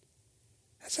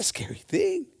 That's a scary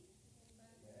thing.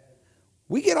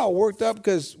 We get all worked up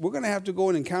because we're going to have to go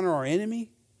and encounter our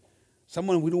enemy.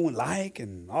 Someone we don't like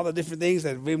and all the different things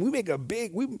that we make a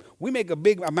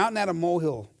big a mountain out of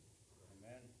molehill.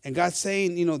 And God's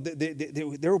saying, you know, they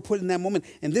were put in that moment.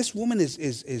 And this woman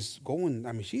is going,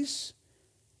 I mean, she's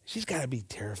got to be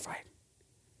terrified.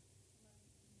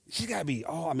 She's got to be,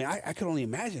 I could only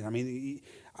imagine. I mean,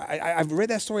 I've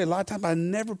read that story a lot of times, but I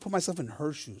never put myself in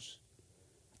her shoes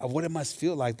of what it must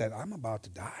feel like that I'm about to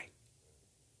die.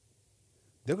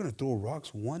 They're going to throw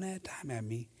rocks one at a time at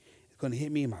me. It's going to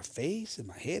hit me in my face, in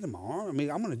my head, in my arm. I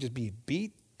mean, I'm going to just be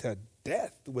beat to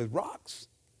death with rocks.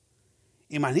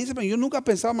 Imagínense, yo nunca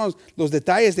pensaba los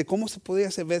detalles de cómo se podía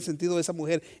haber sentido esa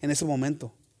mujer en ese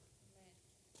momento.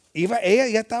 Ella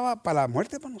ya estaba para la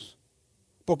muerte, hermanos.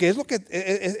 Porque es lo que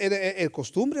era el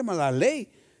costumbre, la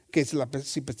ley, que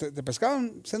si te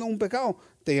pescaban siendo un pecado,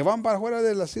 te llevaban para afuera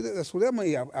de la ciudad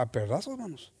y a pedazos,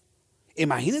 hermanos.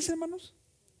 Imagínense, hermanos.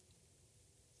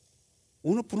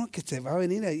 Uno por uno que se va a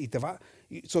venir y te va.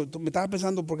 Me estaba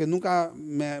pensando porque nunca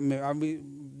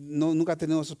he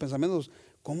tenido esos pensamientos.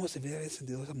 ¿Cómo se hubiera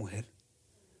sentido esa mujer?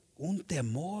 Un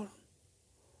temor.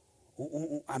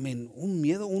 Un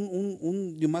miedo,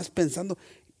 yo más pensando,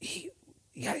 y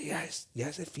ya es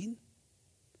el fin.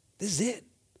 This is it.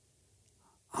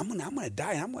 I'm gonna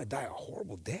die. I'm gonna die a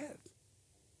horrible death.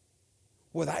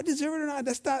 Whether I deserve it or not,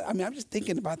 that's not. I'm just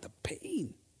thinking about the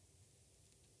pain.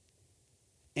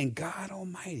 And God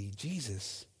Almighty,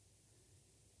 Jesus,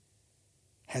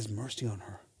 has mercy on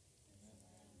her.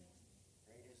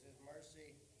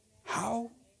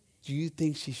 How do you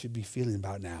think she should be feeling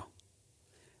about now?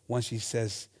 Once she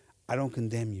says, I don't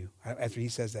condemn you. After he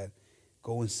says that,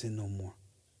 go and sin no more.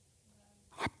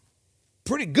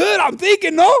 Pretty good, I'm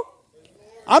thinking, no?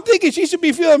 I'm thinking she should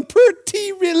be feeling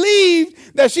pretty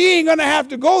relieved that she ain't going to have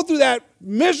to go through that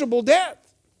miserable death.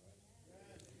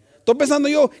 Estoy pensando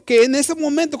yo que en ese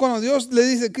momento cuando Dios le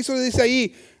dice, Cristo le dice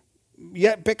ahí,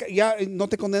 ya no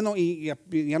te condeno y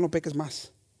ya no peques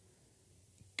más.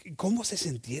 ¿Cómo se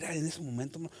sintiera en ese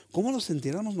momento? ¿Cómo nos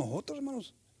sintiéramos nosotros,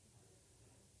 hermanos?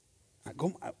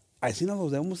 Así nos lo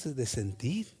debemos de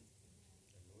sentir.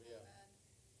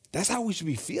 That's how we should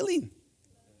be feeling.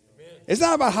 It's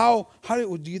not about how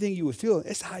do you think you would feel.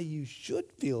 It's how you should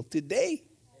feel today.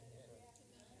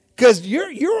 Because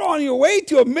you're on your way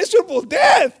to a miserable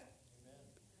death.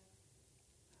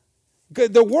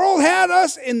 The world had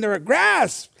us in their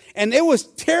grasp, and it was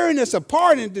tearing us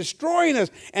apart and destroying us,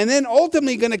 and then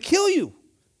ultimately going to kill you.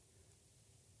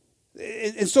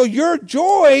 And so your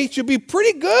joy should be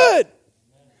pretty good.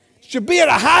 Should be at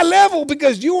a high level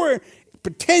because you were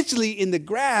potentially in the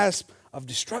grasp of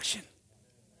destruction.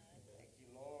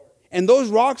 And those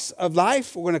rocks of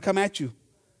life are going to come at you.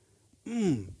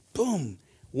 Boom.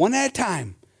 One at a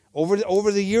time.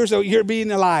 Over the years of your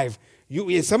being alive.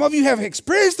 Some of you have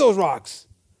experienced those rocks.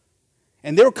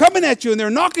 And they're coming at you and they're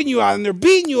knocking you out and they're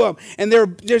beating you up and they're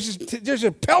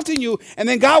just pelting you. And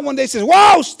then God one day says,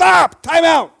 whoa, stop, time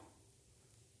out.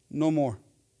 No more.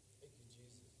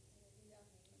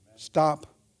 Stop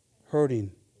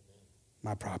hurting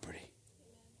my property.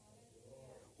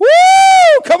 Woo!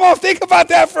 Come on, think about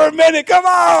that for a minute. Come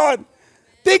on.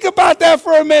 Think about that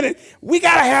for a minute. We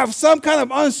got to have some kind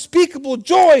of unspeakable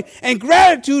joy and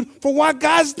gratitude for what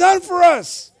God's done for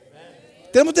us.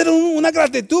 Tenemos que tener una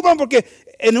gratitud, hermano, porque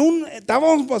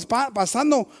estábamos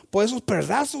pasando por esos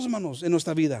pedazos, hermanos, en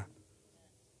nuestra vida.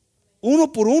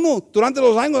 Uno por uno, durante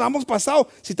los años hemos pasado.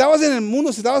 Si estabas en el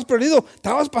mundo, si estabas perdido,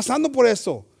 estabas pasando por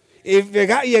eso. Y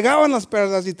llegaban las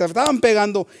perdas y te estaban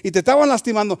pegando y te estaban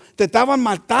lastimando, te estaban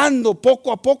matando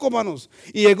poco a poco, hermanos.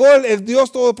 Y llegó el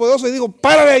Dios Todopoderoso y dijo,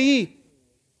 párale allí.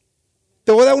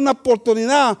 Te voy a dar una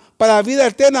oportunidad para la vida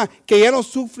eterna que ya no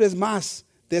sufres más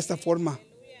de esta forma.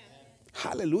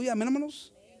 Aleluya, amén,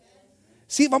 hermanos.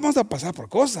 Sí, vamos a pasar por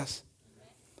cosas.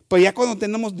 Pero ya cuando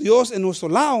tenemos Dios en nuestro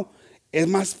lado, es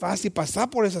más fácil pasar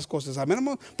por esas cosas, amén,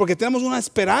 hermanos, porque tenemos una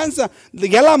esperanza.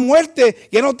 Ya la muerte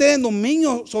ya no tiene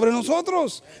dominio sobre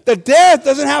nosotros. The death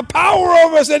doesn't have power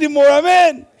over us anymore,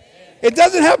 amen. It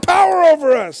doesn't have power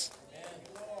over us.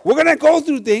 We're going to go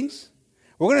through things.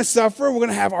 We're going to suffer. We're going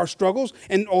to have our struggles.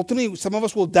 And ultimately, some of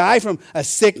us will die from a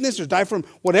sickness or die from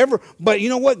whatever. But you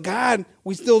know what? God,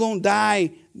 we still don't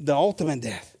die the ultimate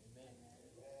death.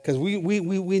 Because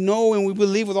we know and we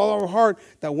believe with all our heart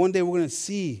that one day we're going to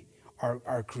see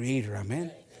our Creator,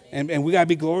 amen. And we gotta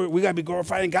be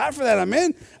glorifying God for that,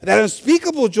 amen. That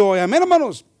unspeakable joy, amen,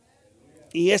 hermanos.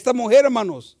 Y esta mujer,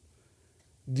 hermanos,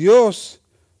 Dios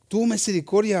tuvo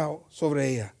misericordia sobre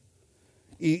ella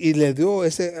y le dio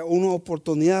una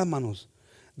oportunidad, hermanos,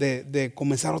 de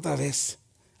comenzar otra vez,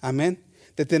 amén.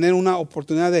 De tener una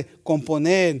oportunidad de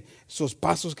componer sus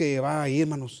pasos que llevaba ahí,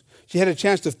 hermanos. She had a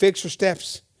chance to fix her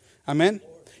steps, amen.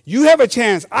 You have a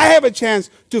chance. I have a chance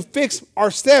to fix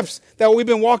our steps that we've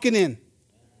been walking in.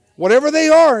 Whatever they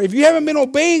are. If you haven't been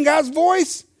obeying God's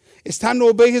voice, it's time to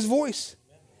obey His voice.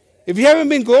 If you haven't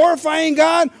been glorifying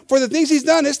God for the things He's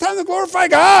done, it's time to glorify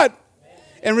God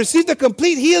and receive the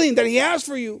complete healing that He has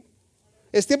for you.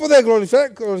 Es tiempo de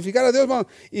glorificar a Dios, hermanos,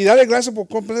 y darle gracias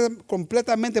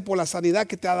completamente por la sanidad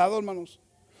que te ha dado, hermanos.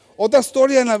 Otra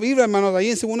historia en la Biblia, hermanos,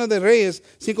 ahí en Segunda de Reyes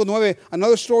 5:9.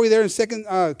 Another story there in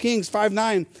 2 Kings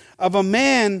 5:9 of a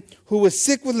man who was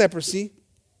sick with leprosy,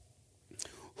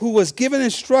 who was given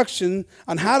instruction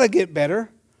on how to get better,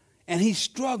 and he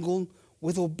struggled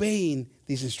with obeying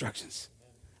these instructions.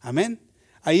 Amen.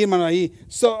 Ahí, hermano, ahí.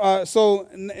 So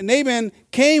Naaman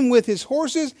came with his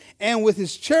horses and with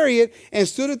his chariot and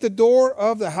stood at the door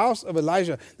of the house of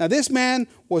Elijah. Now, this man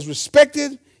was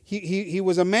respected. He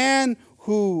was a man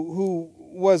who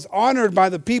was honored by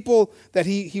the people that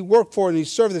he worked for, and he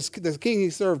served the king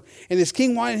he served. And this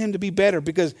king wanted him to be better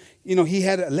because, he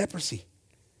had a leprosy.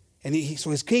 And so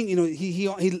his king,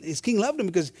 his king loved him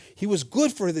because he was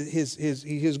good for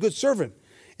his good servant.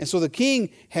 And so the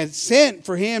king had sent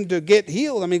for him to get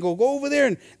healed. I mean, go over there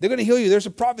and they're going to heal you. There's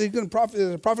a prophet. There's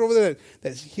a prophet over there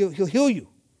that he'll heal you.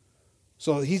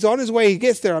 So he's on his way. He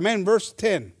gets there. Amen. Verse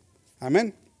 10.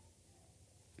 Amen.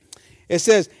 It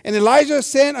says, and Elijah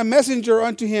sent a messenger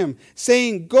unto him,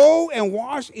 saying, go and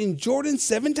wash in Jordan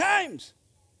 7 times.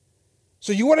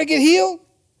 So you want to get healed?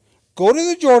 Go to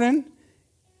the Jordan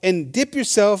and dip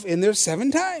yourself in there 7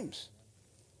 times.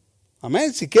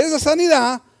 Amén. Si quieres la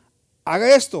sanidad, haga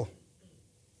esto.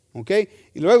 Okay?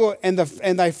 Y luego, and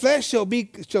thy flesh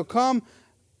shall come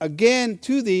again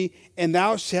to thee, and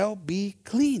thou shalt be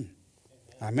clean.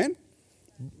 Amen.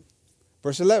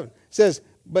 Verse 11 says,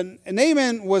 but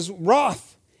Naaman was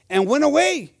wroth and went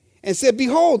away and said,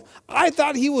 behold, I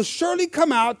thought he will surely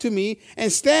come out to me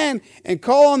and stand and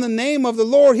call on the name of the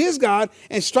Lord his God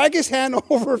and strike his hand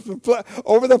over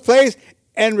the place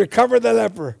and recover the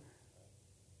leper.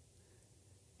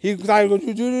 He thought,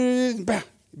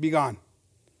 be gone.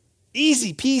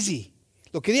 Easy peasy.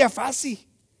 Lo quería fácil.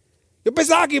 Yo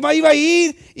pensaba que iba a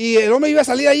ir y el hombre iba a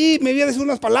salir allí, me iba a decir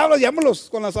unas palabras y vámonos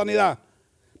con la sanidad.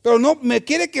 Pero no, me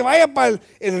quiere que vaya para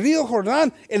el río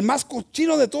Jordán, el más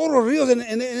cochino de todos los ríos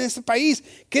en este país.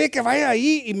 Quiere que vaya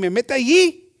allí y me meta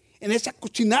allí, en esa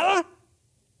cochinada.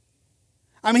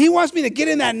 I mean, he wants me to get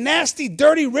in that nasty,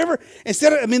 dirty river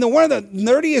one of the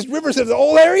dirtiest rivers of the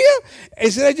whole area.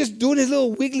 Instead of just doing his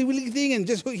little wiggly thing and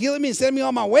just healing me and sending me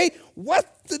on my way. What's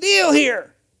the deal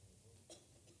here?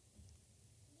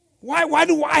 Why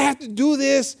do I have to do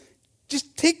this?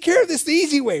 Just take care of this the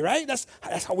easy way, right? That's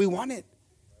how we want it.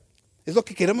 Es lo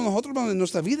que queremos nosotros en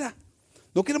nuestra vida.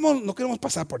 No queremos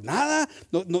pasar por nada.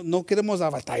 No queremos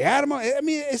batallar. I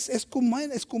mean, es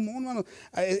común, hermano.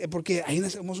 Porque ahí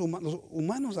somos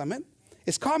humanos, amén.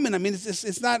 It's common. I mean,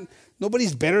 it's not,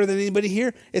 nobody's better than anybody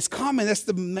here. It's common. That's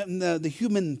the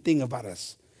human thing about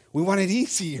us. We want it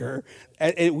easier.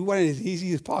 And we want it as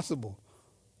easy as possible.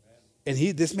 And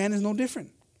this man is no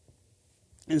different.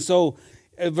 And so,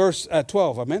 verse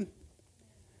 12, amen.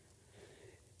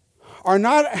 Are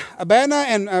not Abana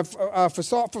and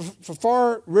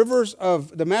Pharpar rivers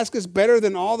of Damascus better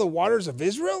than all the waters of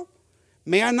Israel?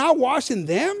 May I not wash in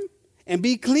them and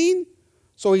be clean?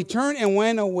 So he turned and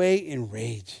went away in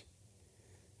rage.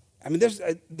 I mean,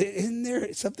 isn't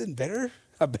there something better,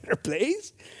 a better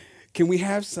place? Can we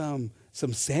have some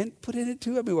scent put in it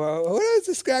too? I mean, well, what does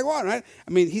this guy want, right?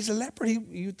 I mean, he's a leper.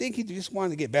 You think he just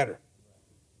wanted to get better.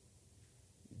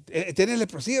 Tiene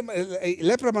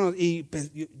lepra, hermano, y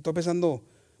estoy pensando,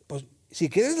 pues, si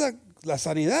quieres la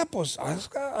sanidad, pues,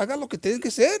 haga lo que tienes que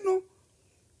hacer, ¿no?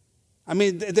 I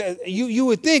mean, you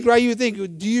would think, right? You would think,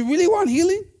 do you really want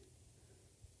healing?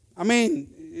 I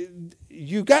mean,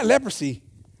 you got leprosy.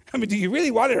 I mean, do you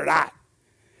really want it or not?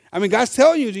 I mean, God's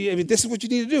telling you, this is what you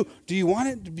need to do. Do you want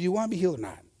it? Do you want to be healed or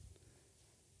not?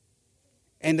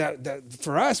 And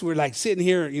for us, we're like sitting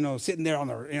here, sitting there on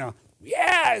the,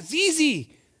 yeah, it's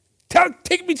easy.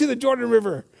 Take me to the Jordan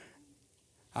River.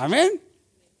 Amen.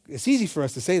 It's easy for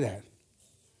us to say that.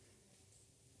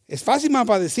 Es fácil más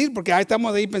para decir porque ahí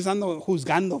estamos ahí pensando,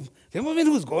 juzgando. Estamos bien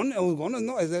juzgones,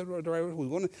 ¿no? Es the right word,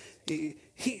 juzgones.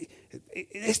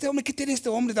 Este hombre, ¿qué tiene este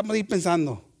hombre? Estamos ahí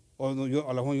pensando. O yo,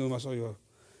 a lo mejor yo más soy yo.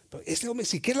 Pero este hombre,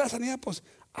 si quiere la sanidad, pues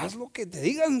haz lo que te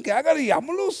digan que hagan y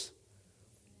vámonos.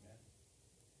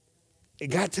 And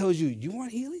God tells you, you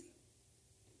want healing?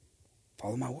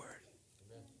 Follow my word.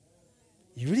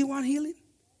 You really want healing?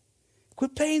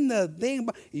 Quit playing the thing.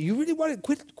 You really want it?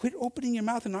 Quit opening your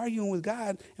mouth and arguing with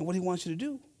God and what he wants you to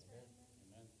do.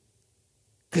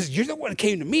 Because you're the one that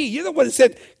came to me. You're the one that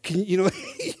said,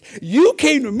 you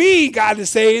came to me, God is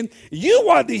saying, you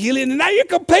want the healing, and now you're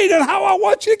complaining on how I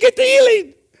want you to get the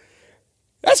healing.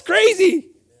 That's crazy.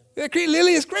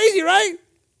 Lily is crazy, right?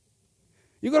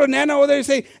 You go to Nana over there and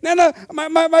say, Nana,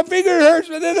 my finger hurts.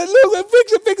 And then, look,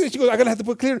 fix it. She goes, I'm going to have to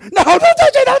put clear. No, don't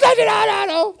touch it,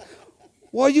 no.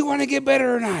 Well, you want to get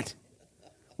better or not?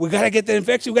 We got to get the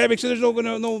infection. We got to make sure there's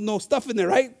no stuff in there,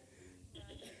 right?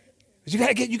 You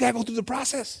got to go through the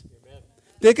process.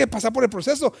 Tienes que pasar por el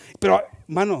proceso. Pero,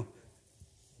 hermano,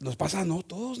 nos pasa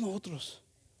todos nosotros.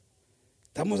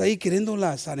 Estamos ahí queriendo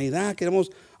la sanidad, queremos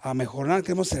mejorar,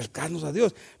 queremos acercarnos a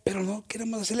Dios, pero no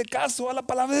queremos hacerle caso a la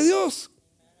palabra de Dios.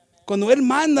 Cuando Él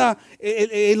manda,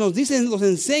 Él nos dice, nos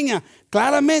enseña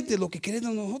claramente lo que quiere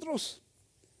de nosotros.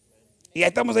 Y ya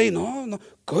estamos ahí, no.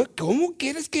 ¿Cómo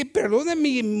quieres que perdone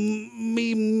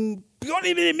mi peor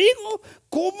enemigo?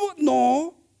 ¿Cómo?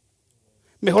 No.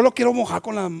 Mejor lo quiero mojar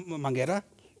con la manguera.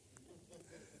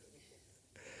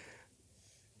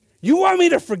 You want me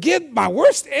to forgive my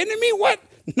worst enemy? What?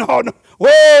 No,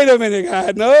 wait a minute,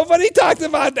 God. Nobody talked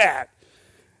about that.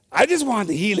 I just want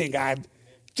the healing, God.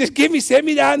 Just send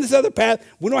me down this other path.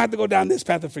 We don't have to go down this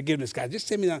path of forgiveness, God. Just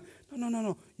send me down.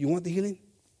 No. You want the healing?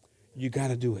 You got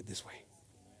to do it this way.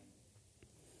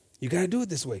 You got to do it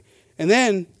this way. And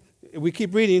then we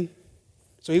keep reading.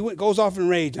 So he goes off in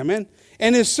rage. Amen.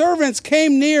 And his servants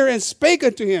came near and spake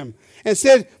unto him and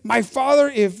said, My father,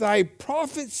 if thy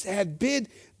prophets had bid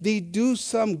thee do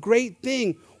some great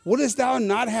thing, wouldest thou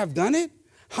not have done it?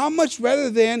 How much rather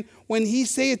then when he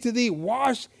saith to thee,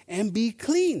 Wash and be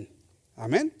clean?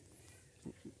 Amen.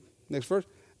 Next verse.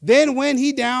 Then went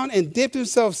he down and dipped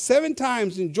himself 7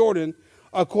 times in Jordan,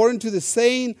 according to the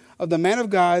saying of the man of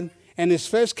God, and his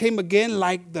flesh came again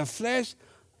like the flesh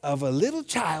of a little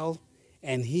child,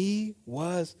 and he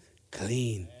was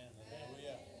clean.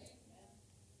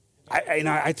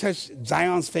 I touched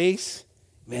Zion's face.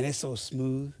 Man, it's so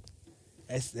smooth.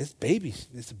 It's baby.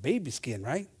 It's a baby skin,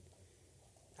 right?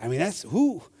 I mean,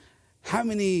 how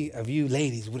many of you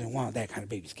ladies wouldn't want that kind of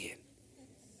baby skin?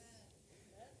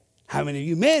 How many of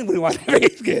you men wouldn't want that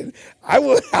baby skin? I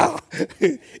would.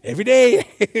 Every day.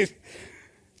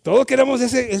 Todos queremos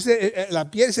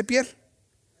ese piel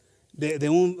de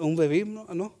un bebé,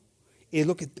 ¿no? Es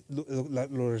lo que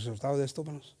los resultados de esto,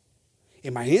 hermanos.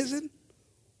 Imagínense,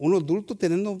 un adulto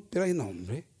teniendo piel ahí, no,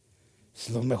 hombre. Es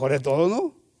lo mejor de todo,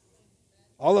 ¿no?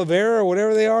 Aloe vera or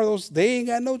whatever they are, they ain't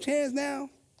got no chance now.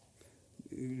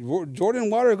 Jordan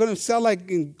water are going to sell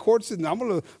like in quarts and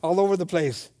all over the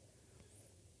place.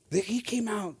 He came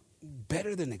out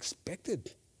better than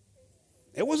expected.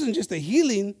 It wasn't just a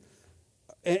healing.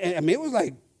 I mean, it was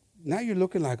like, now you're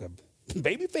looking like a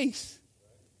baby face.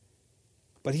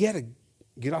 But he had to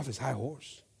get off his high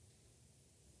horse.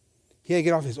 He had to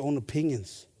get off his own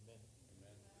opinions.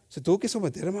 Se tuvo que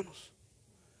someter, hermanos.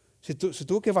 Se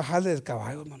tuvo que bajar del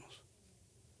caballo, hermanos.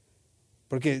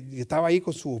 Porque estaba ahí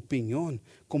con su opinión.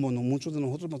 Como muchos de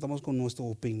nosotros estamos con nuestra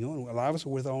opinión. A lot of us are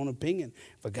with our own opinion.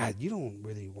 But God, you don't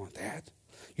really want that.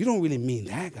 You don't really mean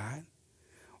that, God.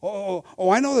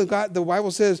 I know that God, the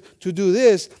Bible says to do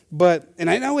this, and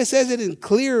I know it says it in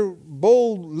clear,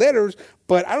 bold letters,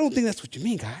 but I don't think that's what you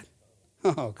mean, God.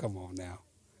 Oh, come on now.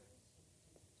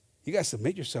 You got to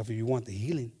submit yourself if you want the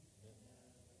healing.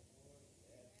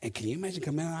 And can you imagine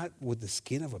coming out with the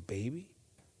skin of a baby?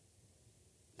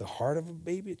 The heart of a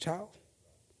baby, a child?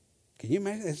 Can you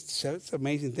imagine? It's an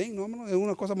amazing thing, ¿no, hermano? Es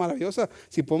una cosa maravillosa.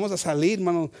 Si podemos salir,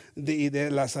 hermano, de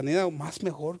la sanidad más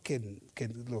mejor que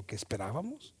lo que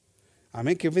esperábamos.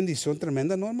 Amén. Qué bendición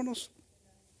tremenda, ¿no, hermanos?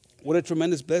 What a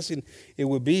tremendous blessing it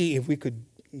would be if we could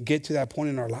get to that point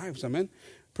in our lives. Amen.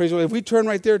 Praise the Lord. If we turn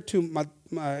right there to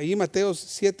Mateo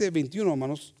 7:21,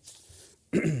 hermanos.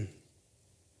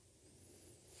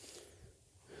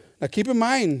 Now keep in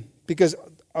mind, because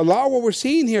a lot of what we're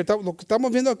seeing here, lo que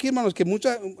estamos viendo aquí, hermanos, que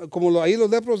como ahí los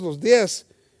lepros, los 10,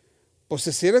 pues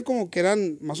se hicieron como que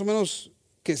eran más o menos,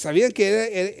 que sabían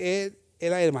que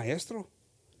era el maestro.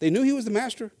 They knew he was the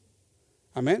master.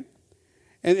 Amen.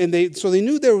 So they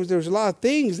knew there was a lot of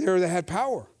things there that had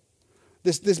power.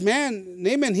 This man,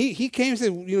 Naaman, he came and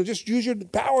said, just use your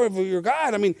power of your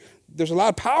God. I mean, there's a lot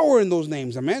of power in those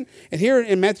names, amen? And here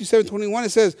in Matthew 7:21, it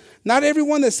says, Not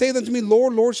everyone that saith unto me,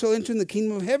 Lord, Lord, shall enter in the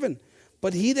kingdom of heaven,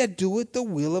 but he that doeth the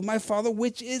will of my Father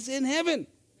which is in heaven.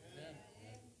 Amen.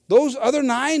 Those other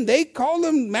 9, they called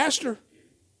him master.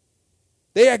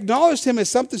 They acknowledged him as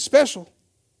something special,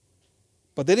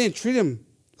 but they didn't treat him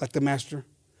like the master,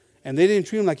 and they didn't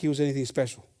treat him like he was anything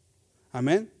special.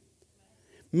 Amen?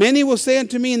 Many will say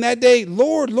unto me in that day,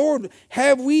 Lord, Lord,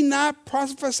 have we not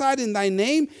prophesied in thy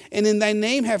name, and in thy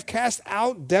name have cast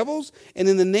out devils, and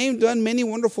in the name done many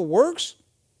wonderful works?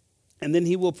 And then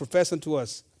he will profess unto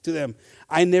them,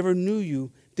 I never knew you.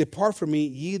 Depart from me,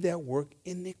 ye that work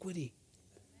iniquity.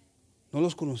 No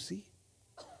los conocí.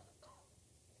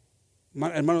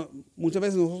 Hermano, muchas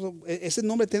veces ese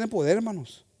nombre tiene poder,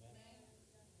 hermanos.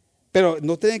 Pero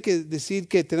no tiene que decir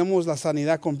que tenemos la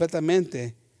sanidad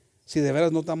completamente si de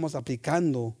veras no estamos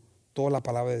aplicando toda la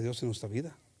palabra de Dios en nuestra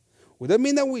vida. Would that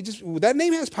mean that that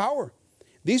name has power?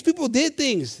 These people did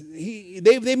things.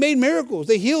 They made miracles.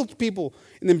 They healed people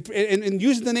and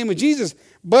using the name of Jesus.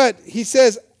 But he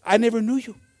says, I never knew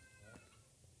you.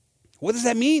 What does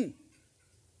that mean?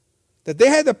 That they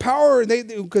had the power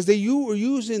because they were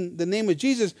using the name of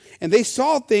Jesus, and they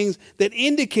saw things that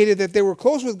indicated that they were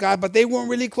close with God, but they weren't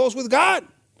really close with God.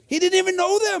 He didn't even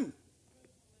know them.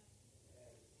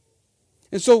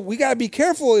 And so we got to be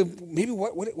careful.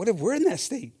 What if we're in that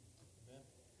state?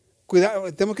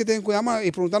 Tenemos que tener cuidado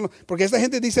y preguntarnos, porque esta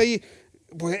gente dice ahí,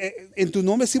 pues, en tu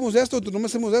nombre hicimos esto, en tu nombre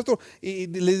hicimos esto, y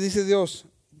le dice Dios,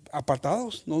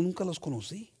 apartados, no, nunca los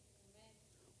conocí.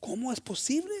 ¿Cómo es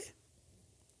posible?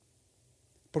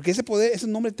 Porque ese poder, ese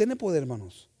nombre tiene poder,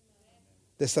 hermanos,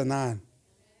 de sanar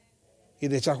y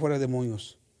de echar fuera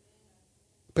demonios.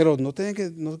 Pero no tiene que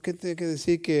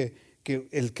decir que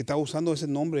el que está usando ese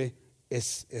nombre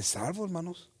es salvo,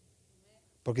 hermanos.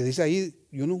 Porque dice ahí,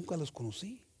 yo nunca los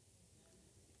conocí.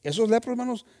 Esos lepros,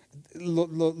 hermanos,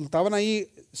 estaban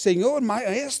ahí, Señor,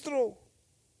 Maestro,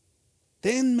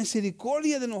 ten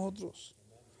misericordia de nosotros.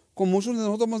 Como muchos de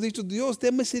nosotros hemos dicho, Dios,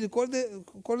 ten misericordia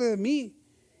de mí.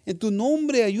 En tu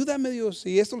nombre, ayúdame, Dios.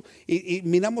 Y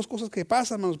miramos cosas que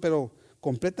pasan, hermanos, pero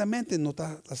completamente no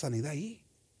está la sanidad ahí.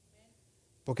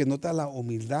 Porque no está la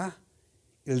humildad,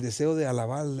 el deseo de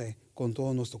alabarle con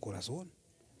todo nuestro corazón,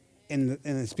 en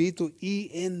espíritu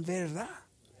y en verdad.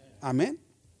 Amén.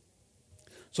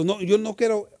 Yo no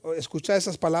quiero escuchar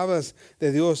esas palabras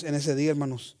de Dios en ese día,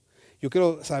 hermanos. Yo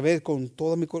quiero saber con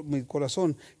todo mi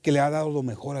corazón que le ha dado lo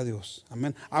mejor a Dios.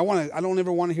 Amén. I don't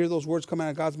ever want to hear those words come out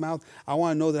of God's mouth. I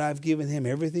want to know that I've given him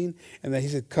everything and that he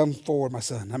said, come forward, my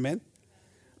son. Amen.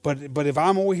 But if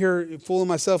I'm over here fooling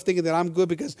myself thinking that I'm good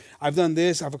because I've done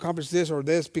this, I've accomplished this or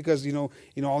this because, you know,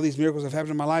 all these miracles have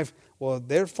happened in my life, well,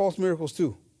 they're false miracles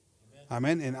too.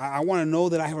 Amen. And I want to know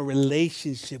that I have a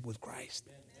relationship with Christ.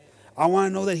 I want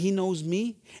to know that he knows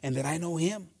me and that I know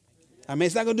him. Amen.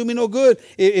 It's not going to do me no good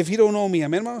if he don't know me.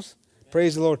 Amen, hermanos.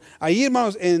 Praise the Lord. Ahí,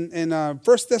 hermanos, en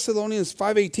 1 Thessalonians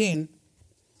 5:18,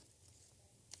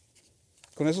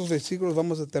 con esos versículos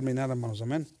vamos a terminar, hermanos.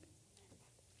 Amén.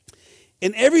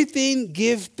 In everything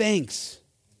give thanks,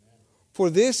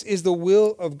 for this is the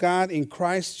will of God in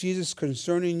Christ Jesus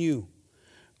concerning you.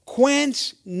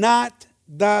 Quench not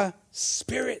the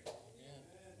spirit.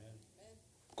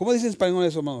 ¿Cómo dice en español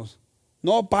eso, hermanos?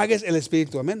 No apagues el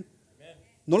espíritu, amén.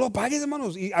 No lo apagues,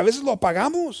 hermanos. Y a veces lo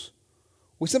apagamos.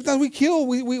 Sometimes we kill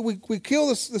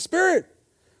the spirit.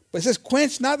 But it says,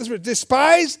 quench not the spirit.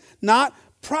 Despise not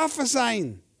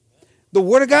prophesying. The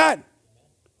word of God.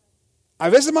 A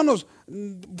veces, hermanos,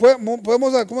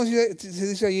 podemos, ¿cómo se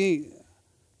dice allí?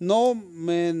 No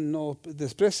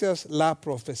desprecias las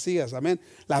profecías, amén.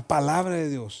 La palabra de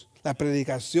Dios, la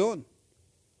predicación.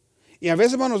 Y a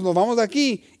veces, hermanos, nos vamos de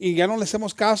aquí y ya no le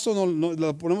hacemos caso,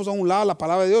 lo ponemos a un lado, la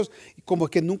palabra de Dios, como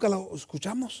que nunca la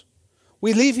escuchamos.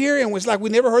 We leave here and it's like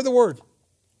we never heard the word.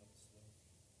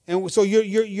 And so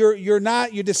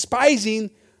you're despising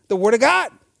the word of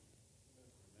God.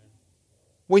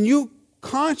 When you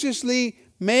consciously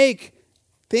do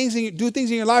things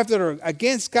in your life that are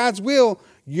against God's will,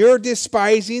 you're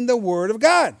despising the word of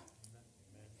God.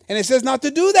 And it says not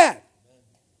to do that.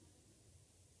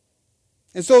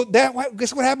 And so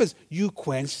guess what happens? You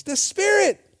quench the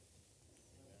spirit.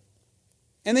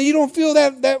 And then you don't feel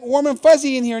that warm and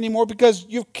fuzzy in here anymore because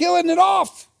you're killing it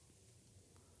off.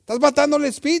 Estás matando el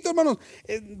espíritu, hermanos.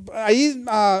 Ahí,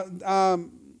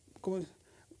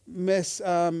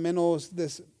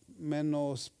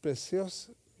 menosprecios.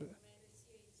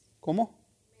 ¿Cómo?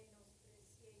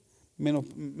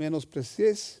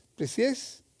 Menosprecies.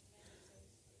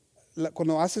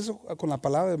 Cuando haces eso con la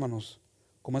palabra, hermanos,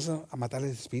 comienzas a matar el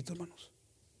espíritu, hermanos.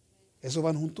 Eso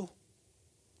van junto.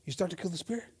 You start to kill the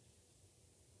spirit.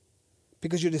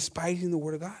 Because you're despising the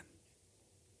word of God.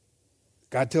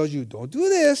 God tells you, don't do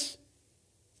this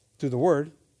through the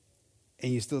word,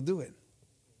 and you still do it.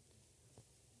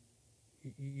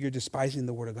 You're despising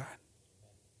the word of God.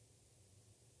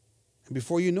 And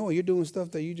before you know it, you're doing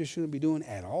stuff that you just shouldn't be doing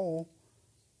at all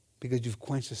because you've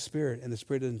quenched the spirit, and the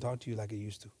spirit doesn't talk to you like it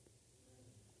used to.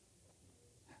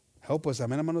 Help us,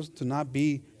 amen, hermanos, to not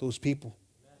be those people.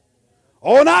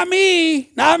 Oh, not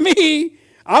me, not me.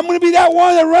 I'm going to be that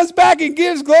one that runs back and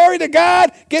gives glory to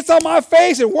God, gets on my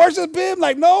face and worships him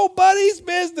like nobody's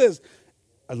business.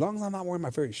 As long as I'm not wearing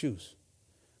my favorite shoes.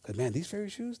 Because, man, these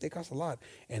favorite shoes, they cost a lot.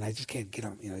 And I just can't get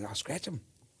them. You know, I'll scratch them.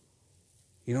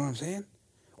 You know what I'm saying?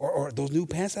 Or those new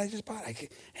pants I just bought. I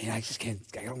just can't.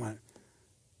 I don't want.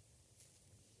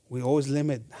 We always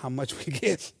limit how much we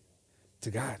give to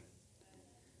God.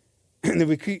 And then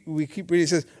we keep reading. It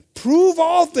says, prove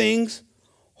all things.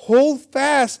 Hold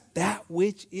fast that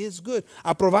which is good.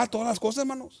 Aprobar todas las cosas,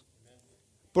 hermanos.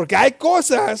 Porque hay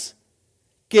cosas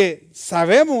que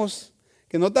sabemos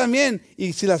que no están bien.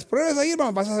 Y si las pruebas ahí,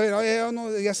 hermano, vas a saber, oye, no,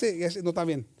 ya sé, no está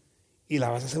bien. Y la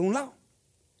vas a hacer a un lado.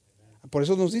 Por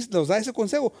eso nos da ese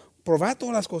consejo. Probar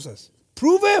todas las cosas.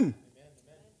 Prove them.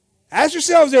 Ask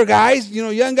yourselves there, guys,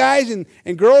 young guys and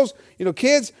girls,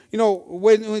 kids,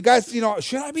 when guys,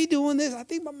 should I be doing this? I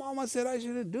think my mama said I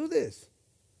shouldn't do this.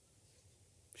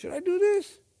 Should I do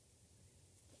this?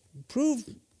 Prove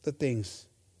the things.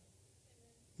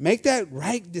 Make that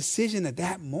right decision at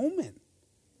that moment.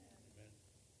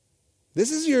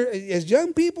 This is as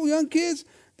young people, young kids,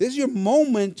 This is your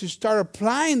moment to start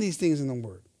applying these things in the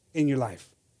Word, in your life.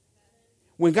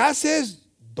 When God says,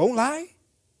 don't lie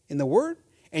in the Word,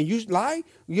 and you lie,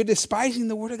 you're despising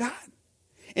the Word of God.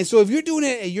 And so if you're doing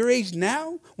it at your age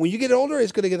now, when you get older,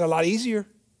 it's going to get a lot easier.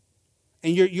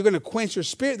 And you're going to quench your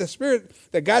spirit, the spirit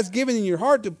that God's given in your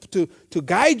heart to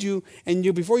guide you. And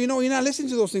before you know, you're not listening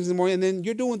to those things anymore. And then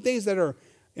you're doing things that are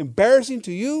embarrassing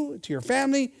to you, to your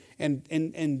family, and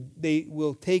they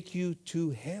will take you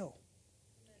to hell.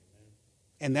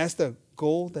 And that's the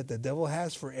goal that the devil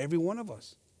has for every one of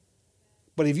us.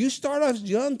 But if you start off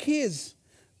young kids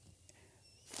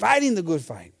fighting the good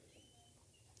fight,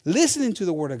 listening to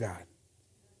the Word of God,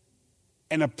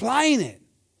 and applying it,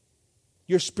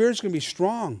 your spirit's going to be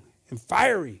strong and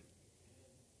fiery.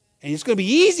 And it's going to be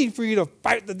easy for you to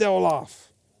fight the devil off.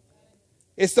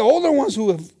 It's the older ones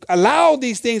who have allowed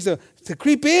these things to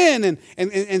creep in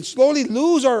and slowly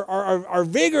lose our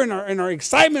vigor and our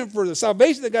excitement for the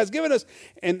salvation that God's given us.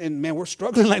 And man, we're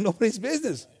struggling like nobody's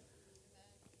business.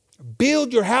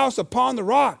 Build your house upon the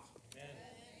rock.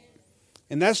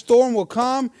 And that storm will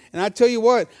come. And I tell you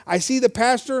what, I see the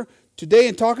pastor today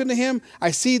and talking to him,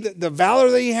 I see the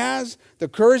valor that he has, the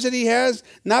courage that he has.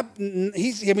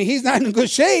 He's not in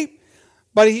good shape,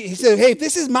 but he said, hey, if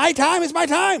this is my time, it's my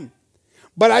time.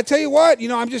 But I tell you what,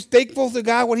 I'm just thankful to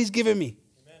God what He's given me.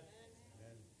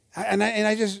 Amen. And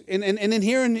I just in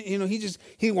hearing,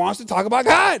 he wants to talk about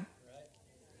God.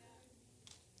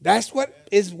 That's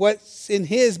what's in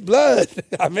His blood.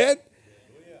 Amen.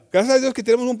 Gracias a Dios que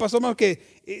tenemos un pastor, hermano, que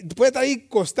puede estar ahí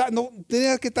costado, no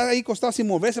tiene que estar ahí costado sin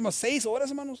moverse, hermano, 6 horas,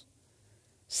 hermanos.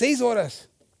 6 horas.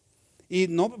 Y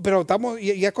no, pero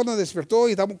ya cuando despertó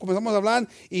y comenzamos a hablar,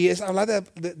 y es hablar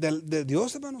de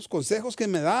Dios, hermanos, consejos que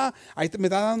me da, ahí me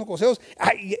está dando consejos.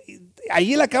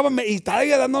 Ahí él acaba, y está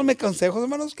dándome consejos,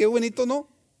 hermanos, qué bonito, ¿no?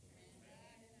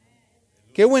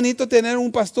 Qué bonito tener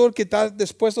un pastor que está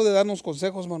dispuesto de darnos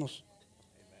consejos, hermanos.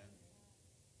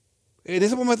 En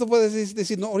ese momento puedes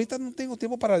decir, no, ahorita no tengo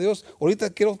tiempo para Dios, ahorita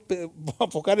quiero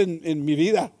enfocar en mi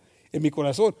vida, en mi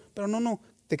corazón, pero no,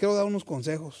 te quiero dar unos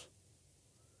consejos.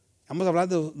 Vamos a hablar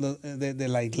de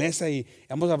la iglesia y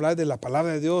vamos a hablar de la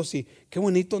palabra de Dios y qué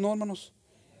bonito, ¿no, hermanos?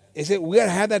 We got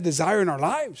to have that desire in our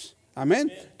lives,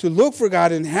 amen? To look for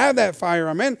God and have that fire,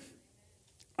 amen?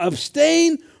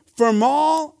 Abstain from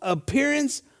all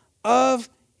appearance of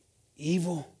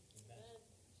evil.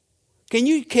 Can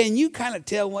you kind of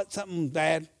tell what something's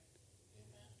bad?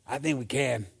 I think we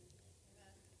can.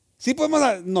 Sí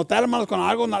podemos notar, hermanos, cuando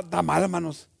algo no está mal,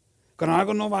 hermanos. Cuando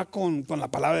algo no va con la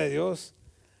palabra de Dios.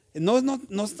 No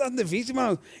es tan difícil,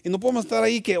 hermanos. Y no podemos estar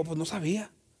ahí que, pues no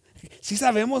sabía. Sí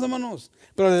sabemos, hermanos,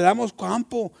 pero le damos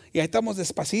campo y ahí estamos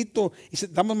despacito y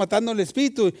estamos matando el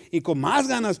espíritu y con más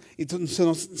ganas y se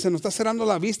nos está cerrando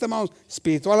la vista, hermanos,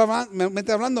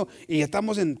 espiritualmente hablando, y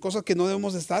estamos en cosas que no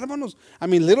debemos estar, hermanos. I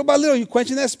mean, little by little, you're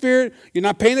quenching that spirit, you're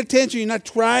not paying attention, you're not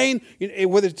trying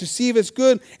whether to see if it's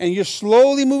good, and you're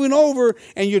slowly moving over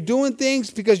and you're doing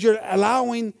things because you're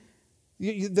allowing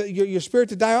your spirit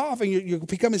to die off and you're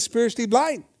becoming spiritually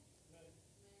blind.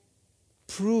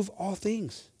 Prove all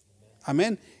things.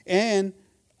 Amen. And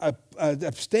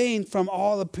abstain from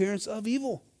all appearance of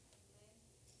evil.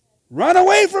 Run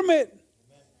away from it.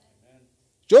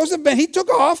 Joseph, he took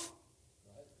off.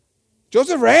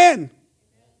 Joseph ran.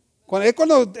 ¿Cómo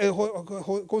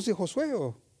se dice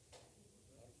Josué?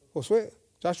 Josué,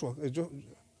 Joshua.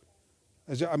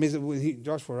 I mean,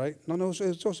 Joshua, right? No,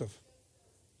 it's Joseph.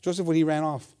 Joseph when he ran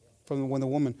off from when the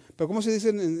woman. Pero ¿cómo se dice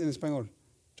en español?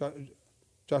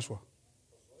 Joshua.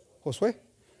 Josué.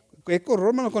 Corrió,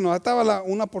 hermano, cuando estaba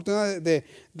una oportunidad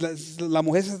la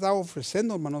mujer se estaba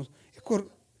ofreciendo, hermanos.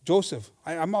 Joseph.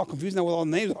 I'm all confused now with all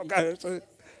the names.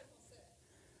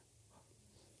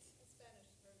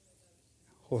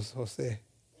 José.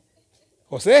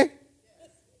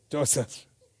 Joseph.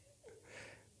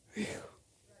 Estoy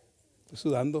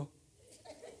sudando.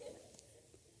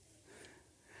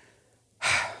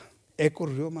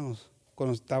 Corrió, hermanos,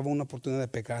 cuando estaba una oportunidad de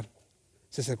pecar.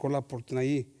 Se acercó la oportunidad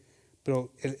allí.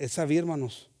 Pero él sabía,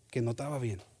 hermanos, que no estaba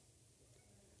bien.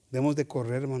 Debemos de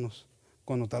correr, hermanos,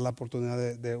 cuando está la oportunidad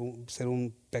de ser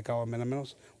un pecado. Amén,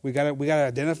 hermanos. We gotta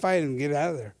identify it and get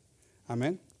out of there.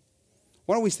 Amen.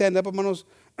 Why don't we stand up, hermanos?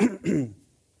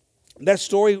 That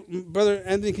story, Brother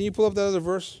Anthony, can you pull up that other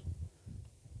verse?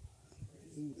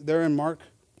 There in Mark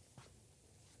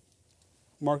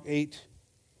 8.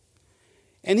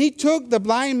 And he took the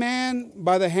blind man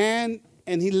by the hand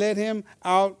and he led him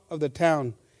out of the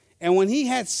town. And when he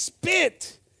had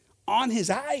spit on his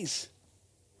eyes,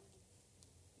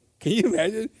 can you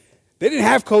imagine? They didn't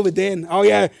have COVID then. Oh,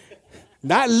 yeah,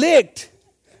 not licked,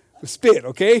 spit,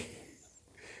 okay?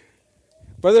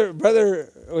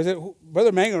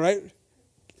 Brother Mango, right?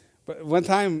 But one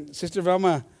time, Sister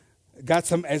Velma got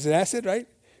some acid, right?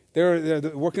 They're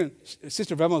working.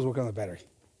 Sister Velma was working on the battery,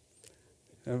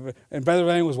 and Brother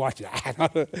Mango was watching.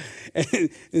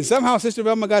 and somehow Sister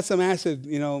Velma got some acid.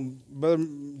 You know, Brother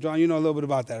John, you know a little bit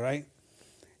about that, right?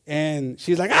 And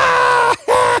she's like, ah!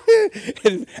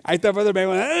 And ahí está Brother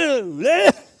Mango,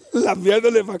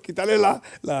 lambiándole para quitarle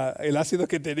el ácido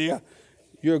que tenía.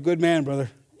 You're a good man, brother.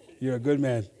 You're a good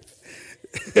man.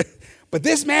 But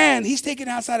this man, he's taken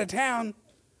outside of town,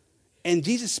 and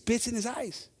Jesus spits in his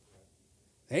eyes.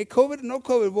 Hey, COVID, no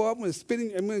COVID, boy, I'm going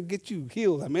to get you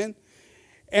healed, amen.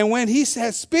 And when he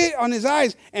has spit on his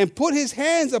eyes and put his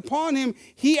hands upon him,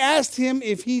 he asked him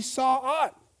if he saw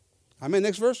aught. Amen,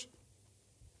 next verse.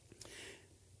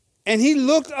 And he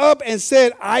looked up and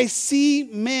said, I see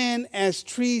men as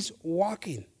trees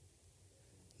walking.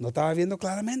 No estaba viendo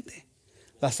claramente.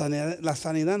 La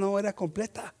sanidad no era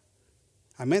completa.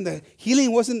 Amen. The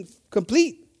healing wasn't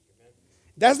complete.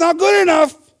 That's not good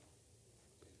enough.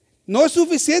 No es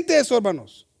suficiente eso,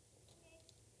 hermanos.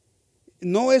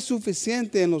 No es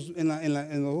suficiente en los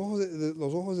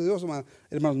ojos de Dios,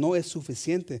 hermanos. No es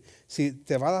suficiente. Si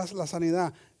te va a dar la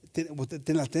sanidad, te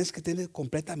la tienes que tener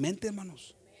completamente,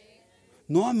 hermanos.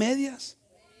 No a medias,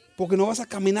 porque no vas a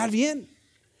caminar bien.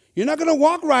 You're not going to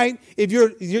walk right if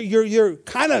you're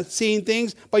kind of seeing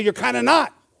things, but you're kind of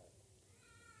not.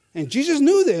 And Jesus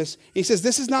knew this. He says,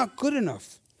 this is not good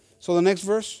enough. So the next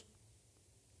verse.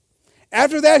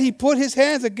 After that, he put his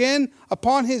hands again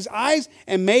upon his eyes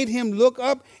and made him look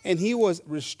up, and he was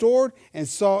restored and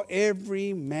saw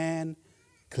every man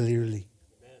clearly.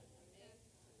 Amen.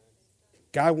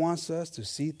 God wants us to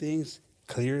see things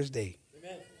clear as day.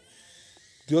 Amen.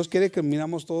 Dios quiere que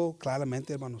miramos todo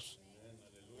claramente, hermanos.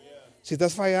 Si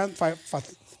estás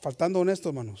faltando honesto,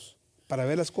 hermanos, para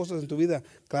ver las cosas en tu vida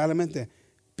claramente,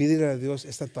 pídele a Dios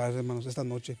esta tarde, hermanos, esta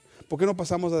noche. ¿Por qué no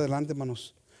pasamos adelante,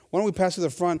 hermanos? Why don't we pass to the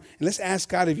front and let's ask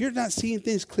God, if you're not seeing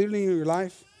things clearly in your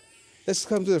life, let's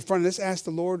come to the front and let's ask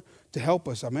the Lord to help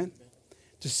us, amen?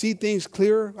 To see things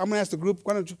clearer. I'm going to ask the group,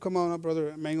 why don't you come on up,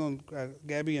 Brother Mango and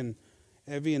Gabby and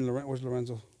Evie and Where's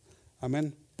Lorenzo?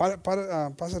 Amen.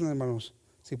 Pásenle, hermanos,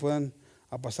 si pueden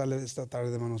a pasarle esta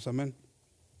tarde, hermanos, amén.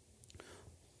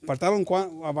 Faltaron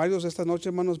a varios esta noche,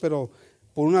 hermanos, pero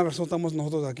por una razón estamos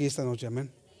nosotros aquí esta noche, amén.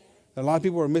 A lot of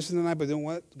people are missing tonight, but you know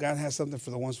what? God has something for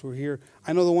the ones who are here.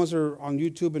 I know the ones who are on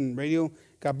YouTube and radio.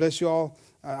 God bless you all.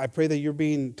 I pray that you're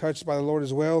being touched by the Lord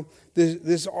as well. This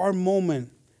is our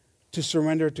moment to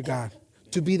surrender to God,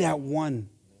 to be that one,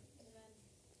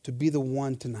 to be the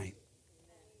one tonight.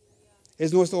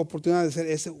 Es nuestra oportunidad de ser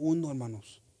ese uno,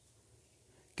 hermanos,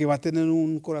 que va a tener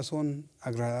un corazón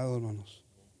agradado, hermanos,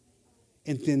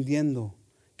 entendiendo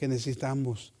que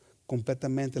necesitamos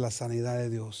completamente la sanidad de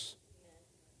Dios.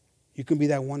 You can be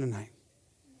that one tonight,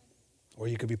 or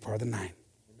you can be part of the 9.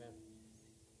 Amen.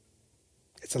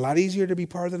 It's a lot easier to be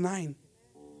part of the 9.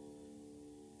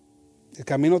 El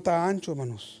camino está ancho,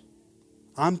 hermanos,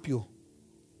 amplio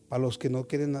para los que no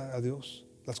quieren a Dios,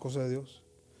 las cosas de Dios.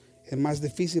 Es más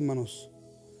difícil, hermanos,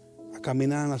 a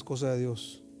caminar en las cosas de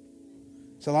Dios.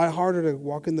 It's a lot harder to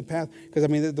walk in the path because I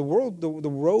mean the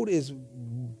road is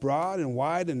broad and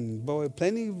wide and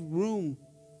plenty of room.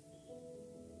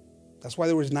 That's why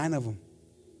there was 9 of them.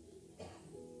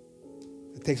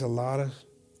 It takes a lot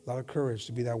of courage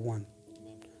to be that one.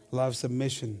 A lot of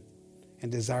submission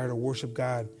and desire to worship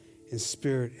God in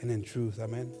spirit and in truth.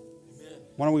 Amen. Amen.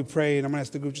 Why don't we pray? And I'm going to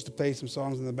ask the group just to play some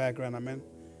songs in the background. Amen.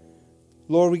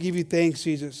 Lord, we give you thanks,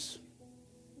 Jesus.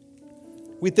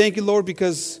 We thank you, Lord,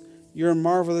 because you're a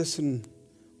marvelous and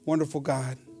wonderful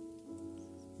God.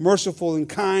 Merciful and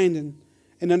kind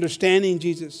and understanding,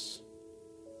 Jesus.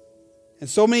 And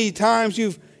so many times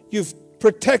you've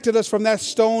protected us from that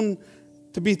stone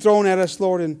to be thrown at us,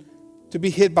 Lord, and to be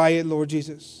hit by it, Lord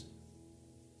Jesus.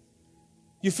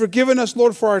 You've forgiven us,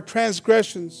 Lord, for our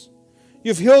transgressions.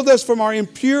 You've healed us from our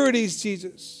impurities,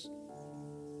 Jesus.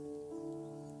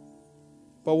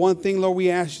 But one thing, Lord, we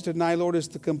ask you tonight, Lord, is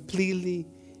to completely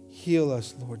heal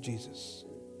us, Lord Jesus.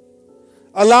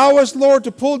 Allow us, Lord,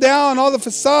 to pull down all the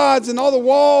facades and all the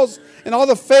walls and all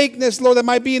the fakeness, Lord, that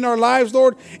might be in our lives,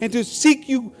 Lord, and to seek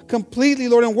you completely,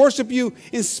 Lord, and worship you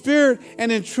in spirit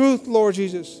and in truth, Lord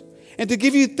Jesus. And to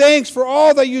give you thanks for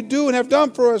all that you do and have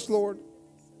done for us, Lord.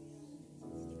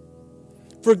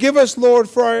 Forgive us, Lord,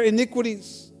 for our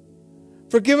iniquities.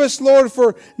 Forgive us, Lord,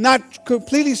 for not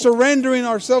completely surrendering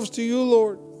ourselves to you,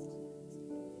 Lord.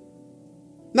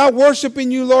 Not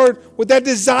worshiping you, Lord, with that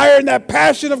desire and that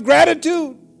passion of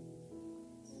gratitude.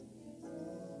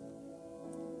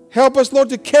 Help us, Lord,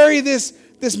 to carry this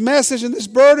this message and this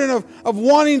burden of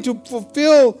wanting to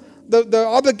fulfill the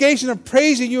obligation of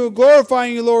praising you and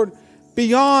glorifying you, Lord,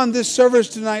 beyond this service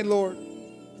tonight, Lord.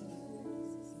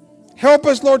 Help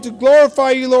us, Lord, to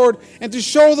glorify you, Lord, and to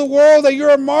show the world that you're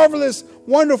a marvelous,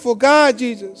 wonderful God,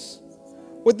 Jesus,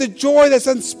 with the joy that's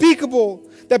unspeakable,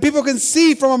 that people can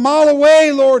see from a mile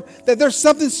away, Lord, that there's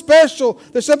something special,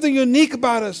 there's something unique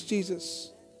about us,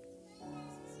 Jesus.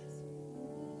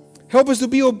 Help us to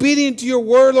be obedient to your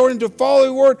word, Lord, and to follow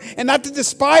your word, and not to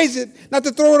despise it, not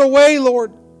to throw it away,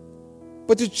 Lord,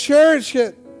 but to cherish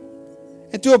it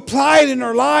and to apply it in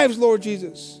our lives, Lord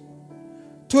Jesus.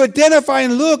 To identify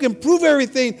and look and prove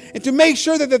everything, and to make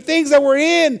sure that the things that we're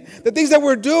in, the things that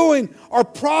we're doing are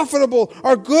profitable,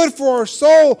 are good for our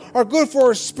soul, are good for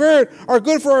our spirit, are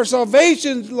good for our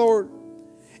salvation, Lord.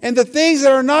 And the things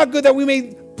that are not good, that we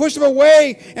may push them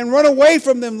away and run away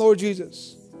from them, Lord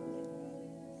Jesus.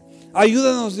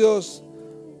 Ayúdanos, Dios,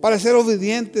 para ser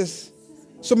obedientes,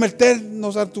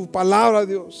 someternos a tu palabra,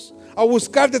 Dios, a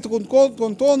buscarte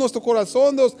con todo nuestro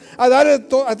corazón, Dios, a darte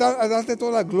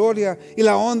toda la gloria y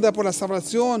la honra por la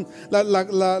salvación,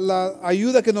 la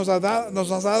ayuda que nos has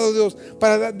dado, Dios,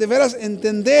 para de veras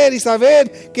entender y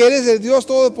saber que eres el Dios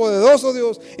todopoderoso,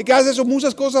 Dios, y que has hecho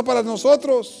muchas cosas para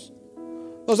nosotros.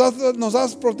 Nos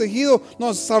has protegido,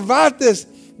 nos salvaste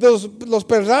de los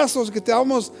pedazos que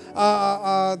estábamos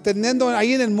teniendo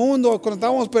ahí en el mundo cuando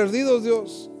estábamos perdidos,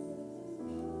 Dios.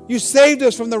 You saved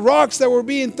us from the rocks that were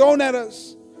being thrown at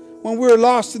us when we were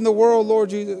lost in the world, Lord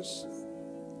Jesus.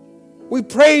 We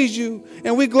praise you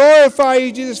and we glorify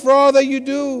you, Jesus, for all that you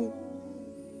do.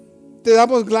 Te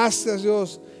damos gracias,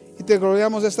 Dios, y te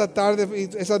gloriamos esta tarde y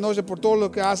esta noche por todo lo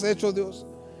que has hecho, Dios.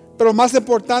 Pero más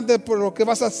importante, por lo que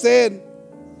vas a hacer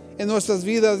en nuestras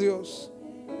vidas, Dios.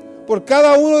 Por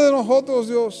cada uno de nosotros,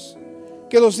 Dios,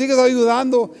 que los sigas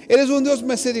ayudando. Eres un Dios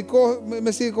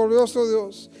misericordioso,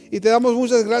 Dios. Y te damos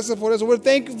muchas gracias por eso. We're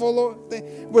thankful, Lord.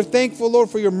 We're thankful, Lord,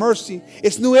 for your mercy.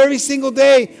 It's new every single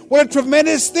day. What a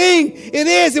tremendous thing it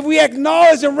is if we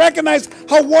acknowledge and recognize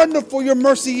how wonderful your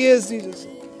mercy is, Jesus.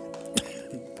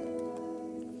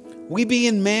 We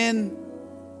being men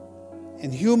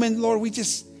and human, Lord, we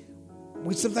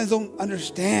sometimes don't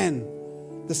understand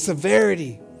the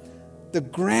severity, the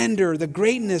grandeur, the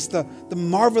greatness, the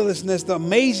marvelousness, the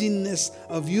amazingness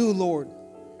of you, Lord.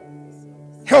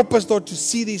 Help us, Lord, to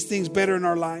see these things better in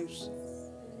our lives.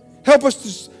 Help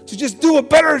us to just do a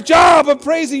better job of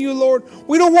praising you, Lord.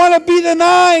 We don't want to be the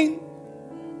 9.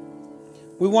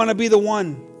 We want to be the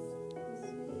 1.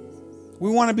 We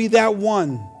want to be that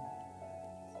one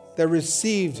that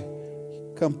received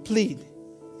complete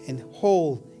and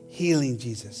whole healing,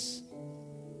 Jesus.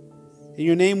 In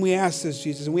your name we ask this,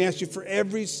 Jesus, and we ask you for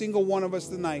every single one of us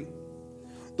tonight.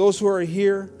 Those who are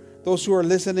here, those who are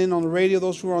listening on the radio,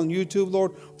 those who are on YouTube,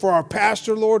 Lord, for our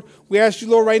pastor, Lord, we ask you,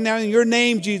 Lord, right now in your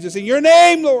name, Jesus, in your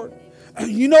name, Lord.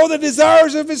 You know the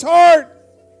desires of his heart.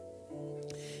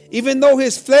 Even though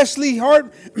his fleshly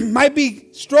heart might be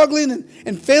struggling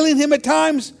and failing him at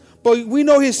times, but we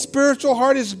know his spiritual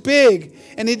heart is big,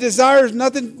 and he desires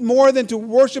nothing more than to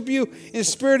worship you in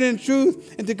spirit and in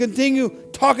truth, and to continue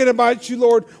talking about you,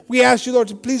 Lord. We ask you, Lord,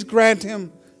 to please grant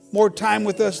him more time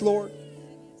with us, Lord.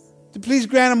 To please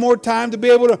grant him more time to be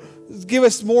able to give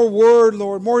us more word,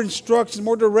 Lord, more instruction,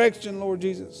 more direction, Lord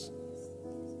Jesus.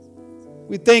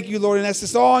 We thank you, Lord, and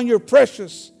that's all in your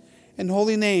precious and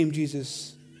holy name,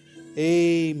 Jesus.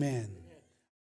 Amen.